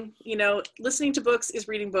reading. You know, listening to books is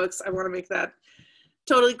reading books. I want to make that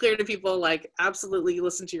totally clear to people, like absolutely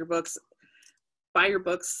listen to your books, buy your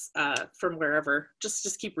books from wherever.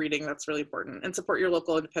 Just keep reading. That's really important. And support your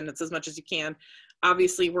local independents as much as you can.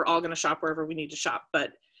 Obviously, we're all going to shop wherever we need to shop,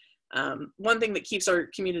 but one thing that keeps our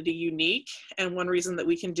community unique, and one reason that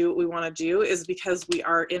we can do what we want to do, is because we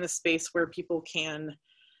are in a space where people can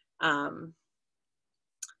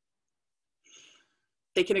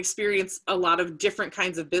they can experience a lot of different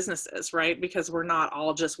kinds of businesses, right? Because we're not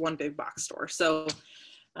all just one big box store. So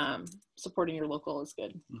supporting your local is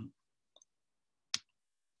good. Mm-hmm.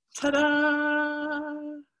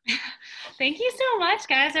 Ta-da! Thank you so much,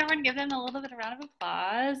 guys. Everyone give them a little bit of round of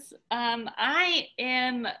applause. I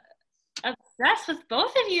am obsessed with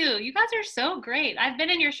both of you. You guys are so great. I've been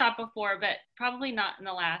in your shop before, but probably not in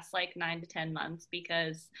the last like 9 to 10 months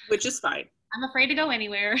because... Which is fine. I'm afraid to go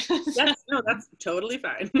anywhere. Yes, no, that's totally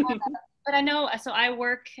fine. But I know, so I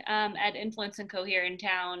work at Influence & Co here in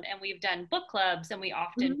town, and we've done book clubs, and we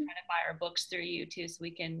often try to buy our books through you too, so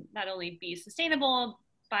we can not only be sustainable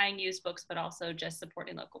buying used books, but also just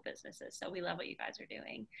supporting local businesses. So we love what you guys are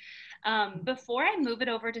doing. Before I move it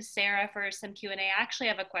over to Sarah for some Q&A, I actually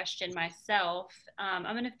have a question myself. I'm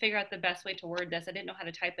going to figure out the best way to word this. I didn't know how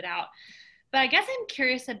to type it out. But I guess I'm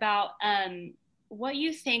curious about what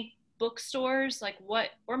you think bookstores, like what,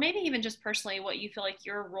 or maybe even just personally, what you feel like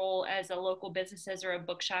your role as a local businesses or a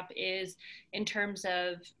bookshop is in terms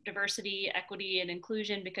of diversity, equity, and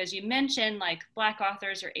inclusion, because you mentioned like Black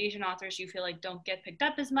authors or Asian authors you feel like don't get picked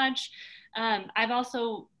up as much. I've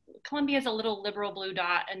also, Columbia is a little liberal blue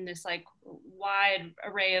dot in this like wide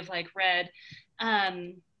array of like red,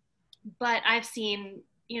 but I've seen,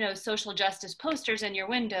 you know, social justice posters in your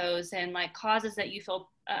windows and like causes that you feel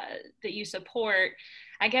that you support.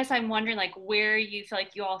 I guess I'm wondering like where you feel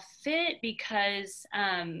like you all fit, because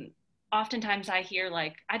oftentimes I hear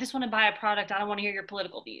like, I just want to buy a product, I don't want to hear your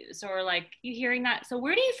political views, or like you hearing that. So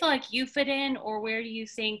where do you feel like you fit in, or where do you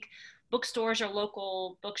think bookstores or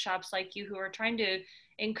local bookshops like you who are trying to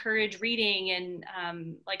encourage reading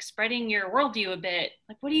and like spreading your worldview a bit.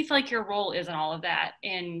 Like, what do you feel like your role is in all of that?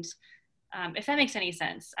 And if that makes any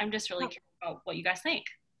sense, I'm just really curious about what you guys think.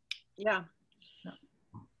 Yeah.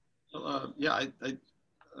 Yeah,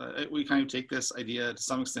 we kind of take this idea to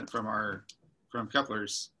some extent from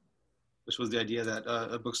Kepler's, which was the idea that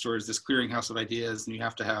a bookstore is this clearinghouse of ideas, and you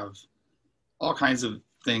have to have all kinds of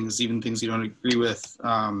things, even things you don't agree with,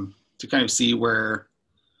 to kind of see where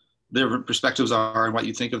their perspectives are and what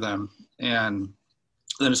you think of them. And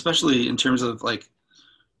then especially in terms of like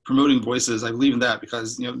promoting voices, I believe in that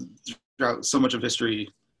because, you know, throughout so much of history,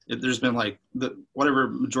 there's been like whatever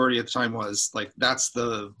majority at the time was, like that's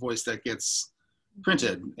the voice that gets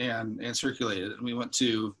printed and circulated. And we want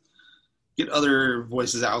to get other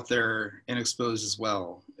voices out there and exposed as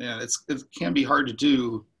well. And it can be hard to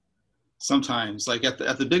do sometimes. Like at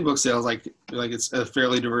the big book sales, like it's a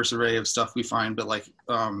fairly diverse array of stuff we find, but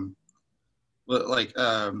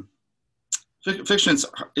fiction,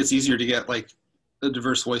 it's easier to get like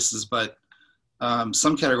diverse voices, but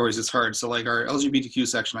some categories it's hard. So like our LGBTQ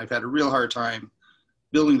section, I've had a real hard time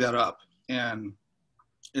building that up. And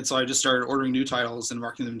so I just started ordering new titles and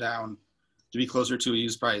marking them down to be closer to a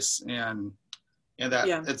used price. And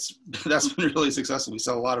that's been really successful. We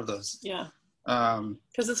sell a lot of those. Yeah.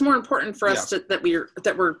 Because it's more important for us that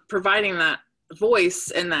we're providing that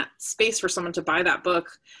voice and that space for someone to buy that book.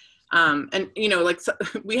 And you know, like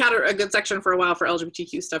we had a good section for a while for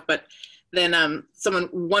LGBTQ stuff, but then someone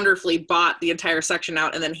wonderfully bought the entire section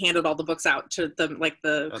out and then handed all the books out to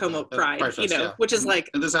the Como Pride, you know, which is like,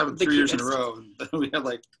 and this happened 3 years in a row. We had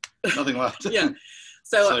like nothing left. Yeah.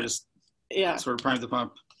 So I just sort of primed the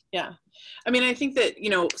pump. Yeah. I mean, I think that, you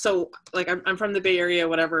know, so like I'm from the Bay Area,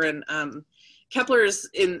 whatever. And Kepler's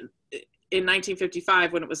in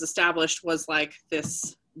 1955, when it was established, was like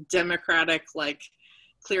this democratic, like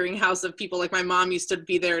clearinghouse of people. Like my mom used to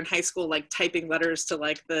be there in high school, like typing letters to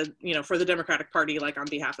like for the Democratic Party, like on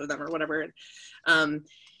behalf of them or whatever. And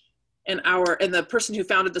the person who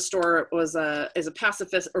founded the store was a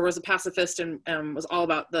pacifist and was all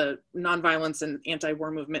about the nonviolence and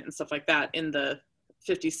anti-war movement and stuff like that in the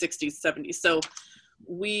 50s, 60s, 70s. So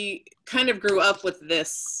we kind of grew up with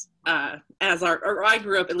this I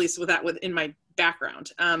grew up at least with that in my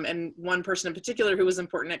background. And one person in particular who was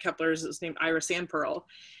important at Kepler's was named Ira Sandpearl.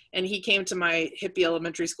 And he came to my hippie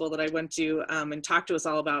elementary school that I went to and talked to us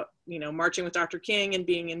all about, you know, marching with Dr. King and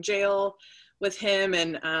being in jail with him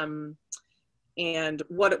and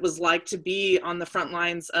what it was like to be on the front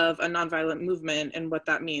lines of a nonviolent movement and what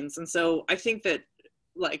that means. And so I think that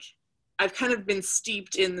like I've kind of been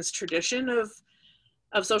steeped in this tradition of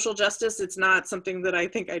social justice. It's not something that I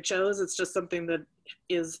think I chose. It's just something that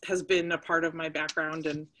has been a part of my background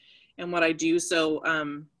and what I do. So,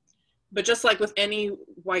 but just like with any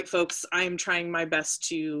white folks, I'm trying my best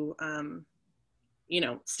to, you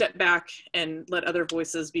know, step back and let other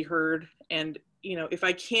voices be heard. And, you know, if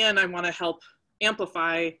I can, I want to help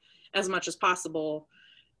amplify as much as possible.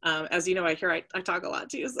 As you know, I talk a lot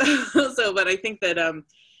too. So, but I think that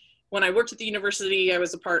when I worked at the university, I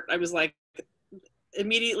was like,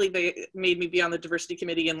 immediately they made me be on the diversity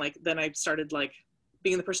committee, and like then I started like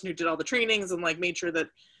being the person who did all the trainings and like made sure that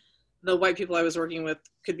the white people I was working with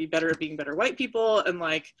could be better at being better white people, and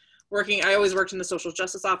like I always worked in the social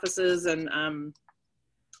justice offices and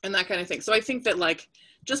that kind of thing. So I think that like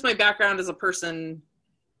just my background as a person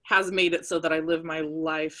has made it so that I live my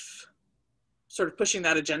life sort of pushing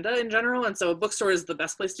that agenda in general. And so a bookstore is the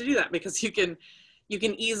best place to do that, because you can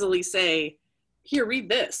easily say, here, read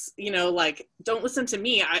this, you know, like, don't listen to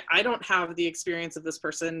me. I don't have the experience of this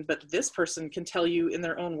person, but this person can tell you in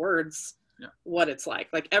their own words what it's like.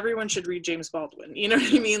 Like everyone should read James Baldwin. You know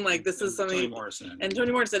what I mean? Like this is something.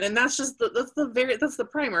 Toni Morrison. And that's just that's the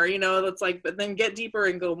primer, you know, that's like, but then get deeper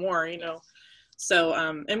and go more, you know? So,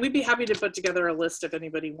 and we'd be happy to put together a list if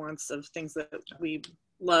anybody wants of things that we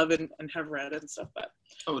love and have read and stuff. But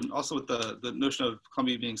and also with the notion of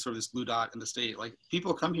Columbia being sort of this blue dot in the state, like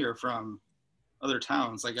people come here from other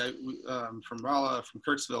towns, like from Rolla, from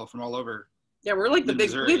Kirksville, from all over. Yeah, we're like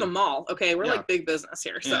Missouri. we have a mall. Okay, we're like big business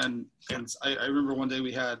here. So. And I remember one day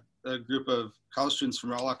we had a group of college students from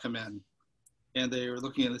Rolla come in, and they were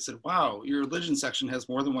looking and they said, "Wow, your religion section has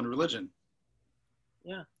more than one religion."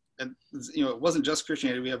 Yeah. And you know, it wasn't just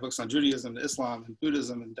Christianity. We have books on Judaism, Islam, and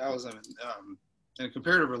Buddhism, and Taoism, and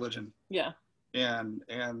comparative religion. Yeah. And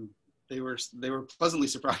they were pleasantly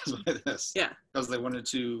surprised by this. Yeah. Because they wanted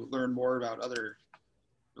to learn more about other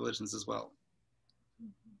religions as well.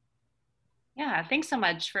 Yeah, thanks so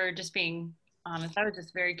much for just being honest. I was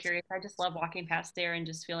just very curious. I just love walking past there and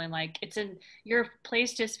just feeling like your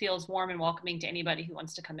place just feels warm and welcoming to anybody who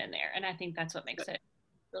wants to come in there. And I think that's what makes it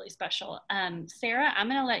really special. Sarah, I'm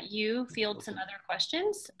going to let you field some other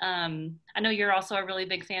questions. I know you're also a really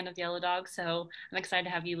big fan of Yellow Dog, so I'm excited to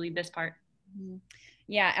have you lead this part.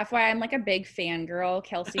 Yeah, FYI, I'm like a big fangirl,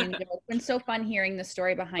 Kelsey and Joe. It's been so fun hearing the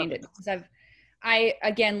story behind it because I,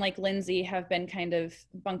 again, like Lindsay, have been kind of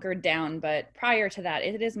bunkered down, but prior to that,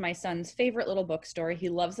 it is my son's favorite little bookstore. He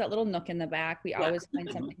loves that little nook in the back. We always find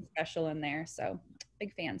something special in there, so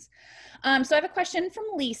big fans. So I have a question from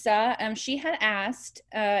Lisa. She had asked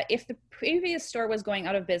if the previous store was going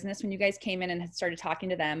out of business when you guys came in and had started talking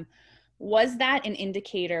to them, was that an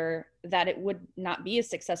indicator that it would not be a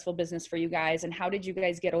successful business for you guys, and how did you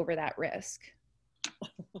guys get over that risk?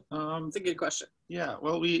 It's a good question. Yeah,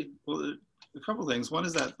 well, a couple of things. One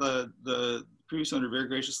is that the previous owner very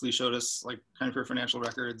graciously showed us like kind of her financial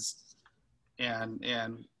records, and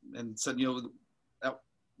said, you know,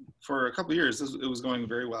 for a couple of years it was going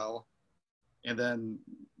very well, and then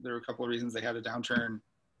there were a couple of reasons they had a downturn,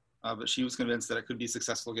 but she was convinced that it could be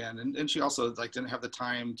successful again, and she also like didn't have the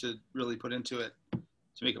time to really put into it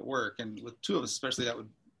to make it work, and with two of us especially, that would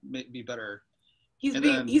be better.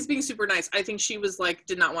 He's being super nice. I think she was like,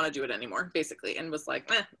 did not want to do it anymore, basically, and was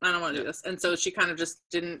like, I don't want to do this. And so she kind of just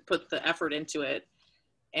didn't put the effort into it.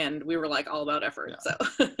 And we were like all about effort. So.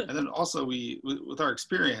 And then also with our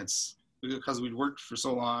experience, because we'd worked for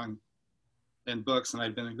so long in books, and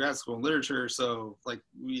I'd been in grad school in literature, so like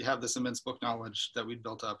we have this immense book knowledge that we'd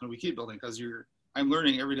built up, and we keep building because I'm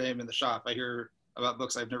learning every day I'm in the shop. I hear about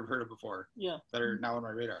books I've never heard of before. Yeah. That are now on my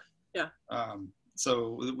radar. Yeah.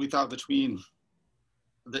 So we thought between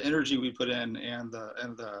the energy we put in and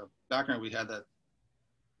the background we had, that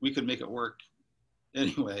we could make it work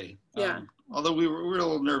anyway. Yeah. Although we were a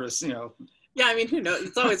little nervous, you know. Yeah, I mean, who knows?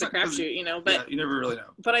 It's always a crapshoot, you know. But yeah, you never really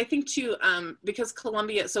know. But I think too, because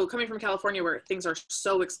Columbia, so coming from California where things are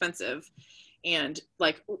so expensive, and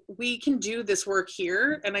like we can do this work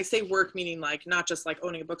here, and I say work meaning like not just like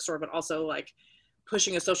owning a bookstore, but also like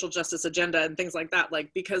pushing a social justice agenda and things like that,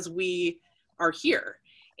 like because we are here.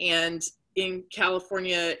 And in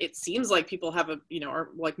California, it seems like people have are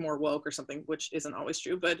like more woke or something, which isn't always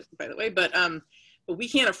true, but by the way, but we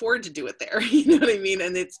can't afford to do it there. You know what I mean?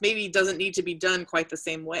 And it's maybe doesn't need to be done quite the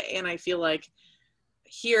same way. And I feel like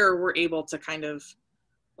here we're able to kind of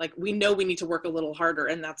like, we know we need to work a little harder,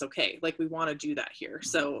 and that's okay. Like we want to do that here.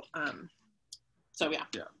 So, yeah.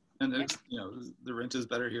 Yeah. And the rent is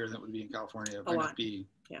better here than it would be in California. It might not be.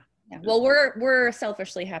 Yeah. Well, we're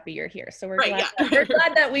selfishly happy you're here, so we're glad. We're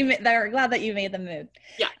glad that we're glad that you made the move.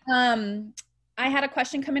 Yeah. I had a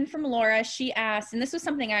question come in from Laura. She asked, and this was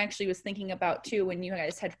something I actually was thinking about too when you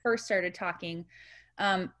guys had first started talking.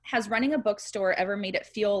 Has running a bookstore ever made it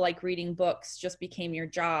feel like reading books just became your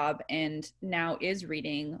job, and now is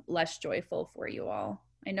reading less joyful for you all?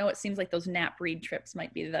 I know it seems like those nap read trips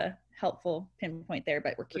might be the helpful pinpoint there,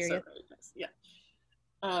 but we're curious. Yeah.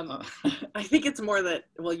 I think it's more that,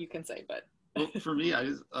 well, you can say, but well, for me,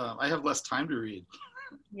 I have less time to read.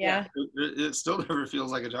 Yeah. It still never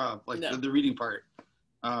feels like a job, like the reading part.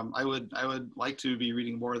 I would like to be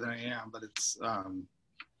reading more than I am, but it's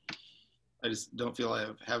I just don't feel I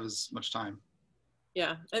have as much time.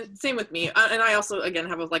 Yeah, and same with me. And I also, again,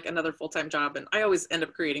 have another full-time job, and I always end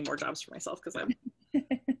up creating more jobs for myself because I'm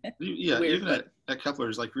yeah, weird, even at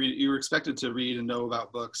Kepler's, like you were expected to read and know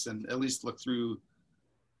about books and at least look through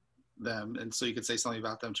them, and so you could say something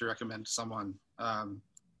about them to recommend to someone.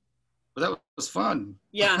 But that was fun.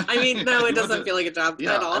 Yeah, I mean, no, it doesn't feel like a job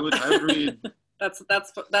at all. I would read. That's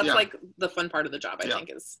like the fun part of the job, I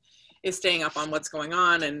think, is staying up on what's going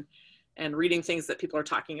on and reading things that people are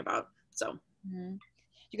talking about. So. Mm-hmm.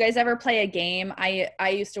 You guys ever play a game? I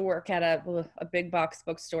used to work at a big box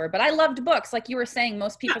bookstore, but I loved books. Like you were saying,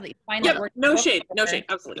 most people that you find out work. No shade,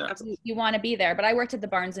 absolutely. You want to be there. But I worked at the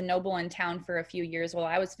Barnes and Noble in town for a few years while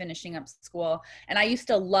I was finishing up school, and I used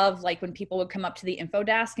to love like when people would come up to the info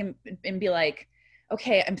desk and be like,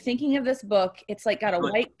 "Okay, I'm thinking of this book. It's like got a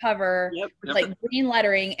white cover with like green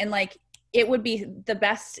lettering, and like." It would be the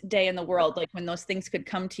best day in the world, like when those things could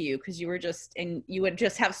come to you, because you would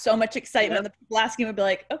just have so much excitement. The people asking would be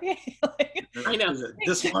like, okay. I know.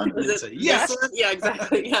 This one? Yes. Yeah,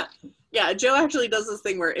 exactly. Yeah. Joe actually does this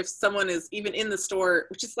thing where if someone is even in the store,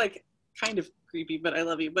 which is like kind of creepy, but I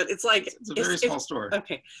love you. But it's like it's a very small store.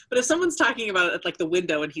 Okay, but if someone's talking about it at like the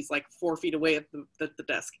window and he's like 4 feet away at the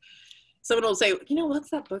desk, someone will say,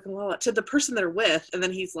 what's that book? And to the person they're with. And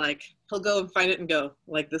then he's like, he'll go and find it and go,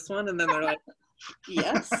 like this one? And then they're like,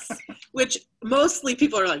 yes. Which mostly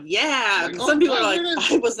people are like, yeah. And some people are like,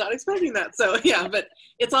 I was not expecting that. So yeah, but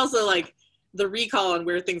it's also like the recall on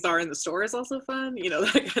where things are in the store is also fun,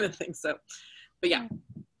 that kind of thing. So, but yeah.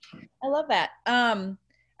 I love that.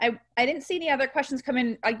 I didn't see any other questions come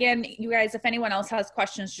in. Again, you guys, if anyone else has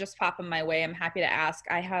questions, just pop them my way. I'm happy to ask.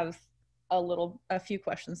 I have a few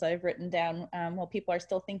questions that I've written down while people are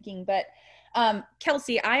still thinking. But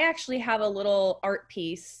Kelsey, I actually have a little art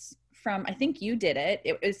piece from, I think you did it.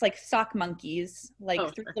 It was like sock monkeys, like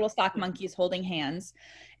three little sock monkeys holding hands.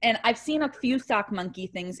 And I've seen a few sock monkey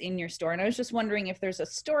things in your store. And I was just wondering if there's a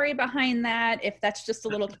story behind that, if that's just a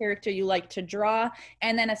little character you like to draw.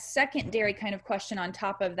 And then a secondary kind of question on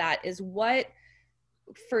top of that is, what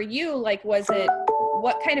for you, like, what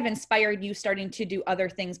kind of inspired you starting to do other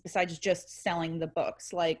things besides just selling the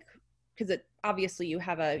books? Like, because obviously you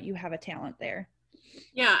have a talent there.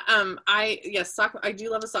 Yeah, I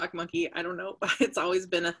do love a sock monkey. I don't know, it's always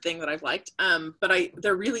been a thing that I've liked. But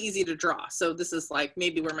they're really easy to draw. So this is like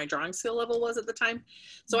maybe where my drawing skill level was at the time.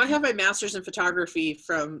 So I have my master's in photography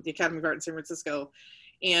from the Academy of Art in San Francisco,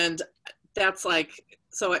 and that's like,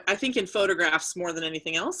 so I think in photographs more than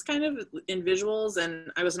anything else, kind of in visuals. And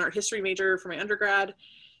I was an art history major for my undergrad.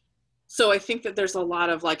 So I think that there's a lot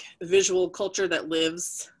of like visual culture that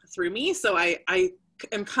lives through me. So I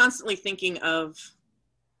am constantly thinking of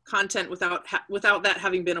content without that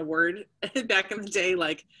having been a word back in the day,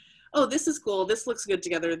 like, oh, this is cool, this looks good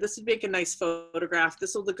together, this would make a nice photograph,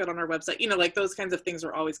 this will look good on our website, you know, like those kinds of things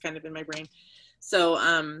were always kind of in my brain.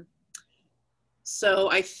 So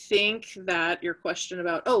so I think that your question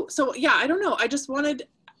about, I don't know, I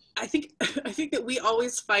think that we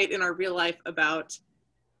always fight in our real life about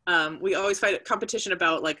we always fight a competition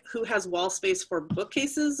about like who has wall space for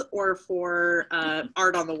bookcases or for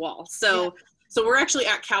art on the wall. So we're actually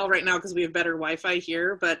at Cal right now because we have better Wi-Fi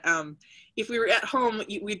here. But if we were at home,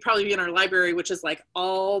 we'd probably be in our library, which is like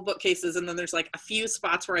all bookcases. And then there's like a few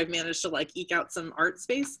spots where I've managed to like eke out some art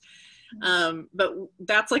space. But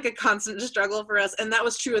that's like a constant struggle for us. And that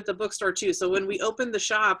was true at the bookstore too. So when we opened the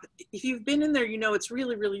shop, if you've been in there, you know, it's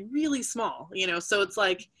really, really, really small, you know, so it's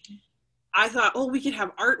like, I thought, oh, we could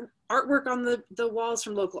have artwork on the walls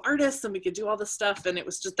from local artists and we could do all this stuff. And it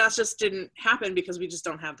was that just didn't happen because we just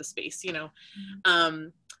don't have the space, you know?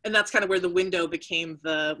 And that's kind of where the window became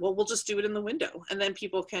we'll just do it in the window. And then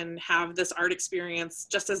people can have this art experience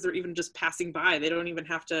just as they're even just passing by. They don't even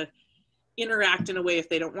have to interact in a way if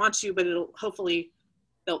they don't want to, but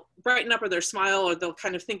they'll brighten up or their smile, or they'll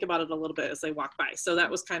kind of think about it a little bit as they walk by. So that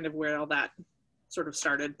was kind of where all that sort of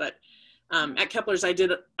started. But at Kepler's, I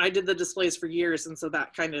did the displays for years, and so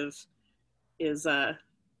that kind of is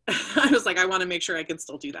I was like, I want to make sure I can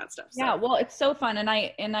still do that stuff. So. Yeah, well, it's so fun, and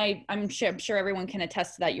I'm sure everyone can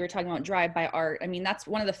attest to that. You were talking about drive-by art. I mean, that's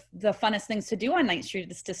one of the funnest things to do on Ninth Street,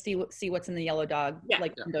 is to see what's in the Yellow Dog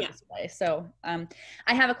window display. So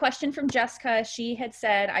I have a question from Jessica. She had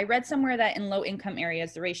said, I read somewhere that in low-income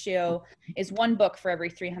areas, the ratio is 1 book for every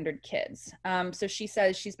 300 kids. So she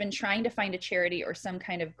says she's been trying to find a charity or some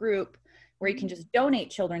kind of group where you can just donate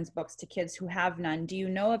children's books to kids who have none. Do you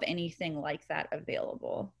know of anything like that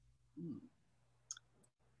available?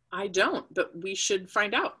 I don't, but we should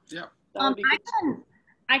find out. Yeah.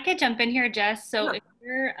 I could jump in here, Jess. So if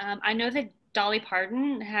you're, I know that Dolly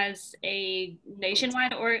Parton has a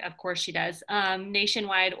nationwide, of course she does,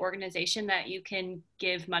 nationwide organization that you can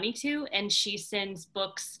give money to, and she sends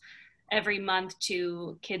books every month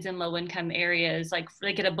to kids in low income areas. Like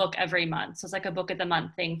they get a book every month. So it's like a book of the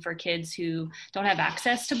month thing for kids who don't have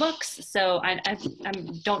access to books. So I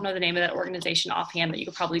don't know the name of that organization offhand, but you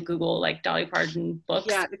could probably Google like Dolly Parton books.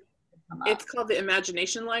 Yeah, it's called the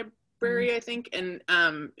Imagination Library, I think. And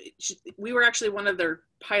we were actually one of their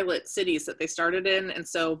pilot cities that they started in. And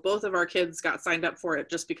so both of our kids got signed up for it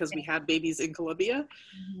just because we had babies in Columbia.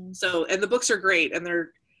 So, and the books are great, and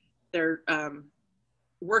they're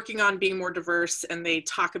working on being more diverse, and they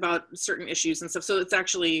talk about certain issues and stuff. So it's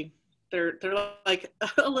actually, they're like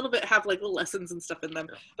a little bit, have like little lessons and stuff in them,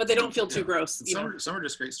 but they don't feel too gross. Some are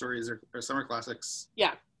just great stories, or summer classics.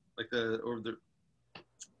 Yeah. Like the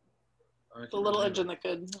Little Engine That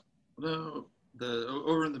Could. No, the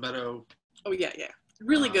Over in the Meadow. Oh yeah.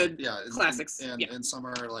 Really good classics. And some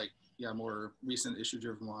are like, more recent issue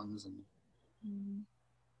driven ones. And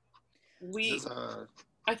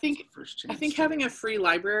I think having a free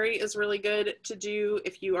library is really good to do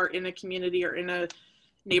if you are in a community or in a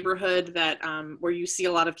neighborhood that where you see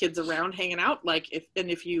a lot of kids around hanging out. Like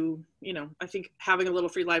if you I think having a little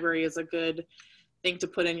free library is a good thing to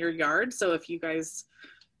put in your yard. So if you guys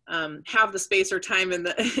have the space or time and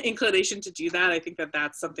the inclination to do that, I think that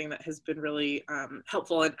that's something that has been really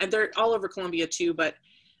helpful. And they're all over Columbia too, but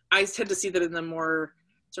I tend to see that in the more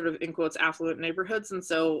sort of in quotes affluent neighborhoods. And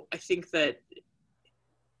so I think that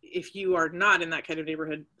if you are not in that kind of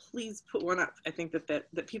neighborhood, please put one up. I think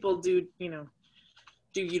that people do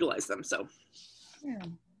utilize them. So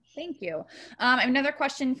Thank you. I have another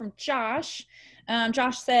question from Josh.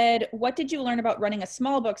 Josh said, what did you learn about running a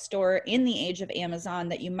small bookstore in the age of Amazon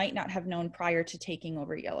that you might not have known prior to taking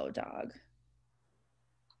over Yellow Dog?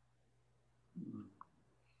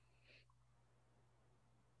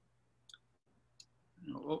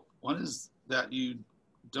 Well, one is that you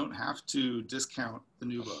don't have to discount the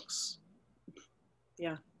new books.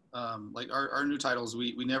 Yeah. Like our new titles,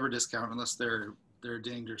 we never discount unless they're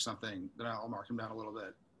dinged or something. Then I'll mark them down a little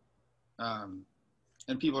bit.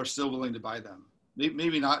 And people are still willing to buy them.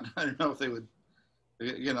 Maybe not. I don't know if they would.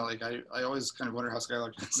 You know, like I always kind of wonder how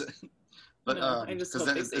Skylark does it. But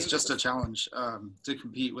because it's just a challenge to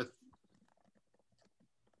compete with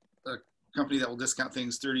a company that will discount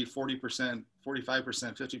things 30, 40%,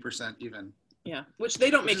 45%, 50% even. Yeah, which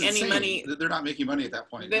they don't make any money. They're not making money at that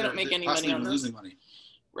point. They don't make any money on losing money.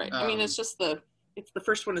 Right. I mean, it's just the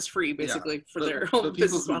first one is free basically for their whole whole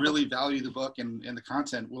business. business People who model. really value the book and the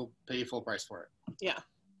content will pay full price for it. Yeah.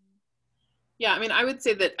 Yeah, I mean, I would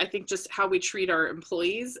say that I think just how we treat our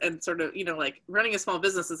employees and sort of, you know, like running a small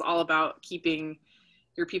business is all about keeping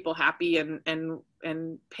your people happy and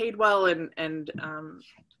paid well and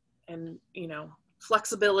you know,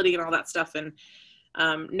 flexibility and all that stuff, and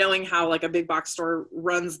knowing how like a big box store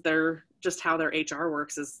runs how their HR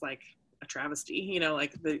works is like a travesty, you know,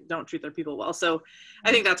 like they don't treat their people well. So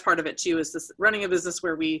I think that's part of it too, is this running a business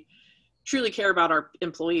where we truly care about our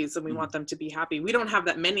employees and we want them to be happy. We don't have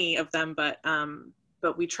that many of them, but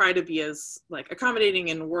we try to be as like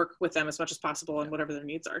accommodating and work with them as much as possible and whatever their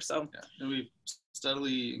needs are. So yeah. And we've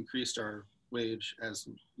steadily increased our wage as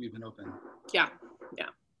we've been open. Yeah.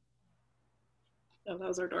 Oh, that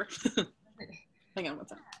was our door. Hang on one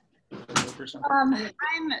second.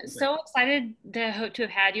 I'm so excited to have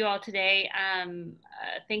had you all today.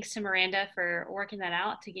 Thanks to Miranda for working that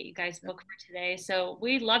out to get you guys booked for today. So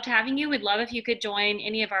we loved having you. We'd love if you could join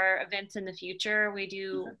any of our events in the future. We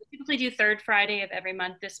typically do third Friday of every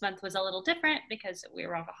month. This month was a little different because we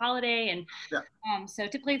were off a holiday, and so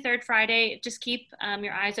typically third Friday. Just keep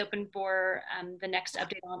your eyes open for the next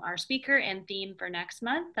update on our speaker and theme for next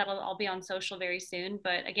month. That'll all be on social very soon.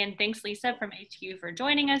 But again, thanks Lisa from HQ for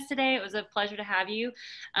joining us today. It was a pleasure to have you.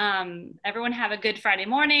 Everyone have a good Friday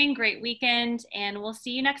morning, great weekend, and we'll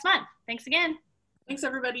see you next month. Thanks again. Thanks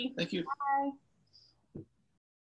everybody. Thank you. Bye.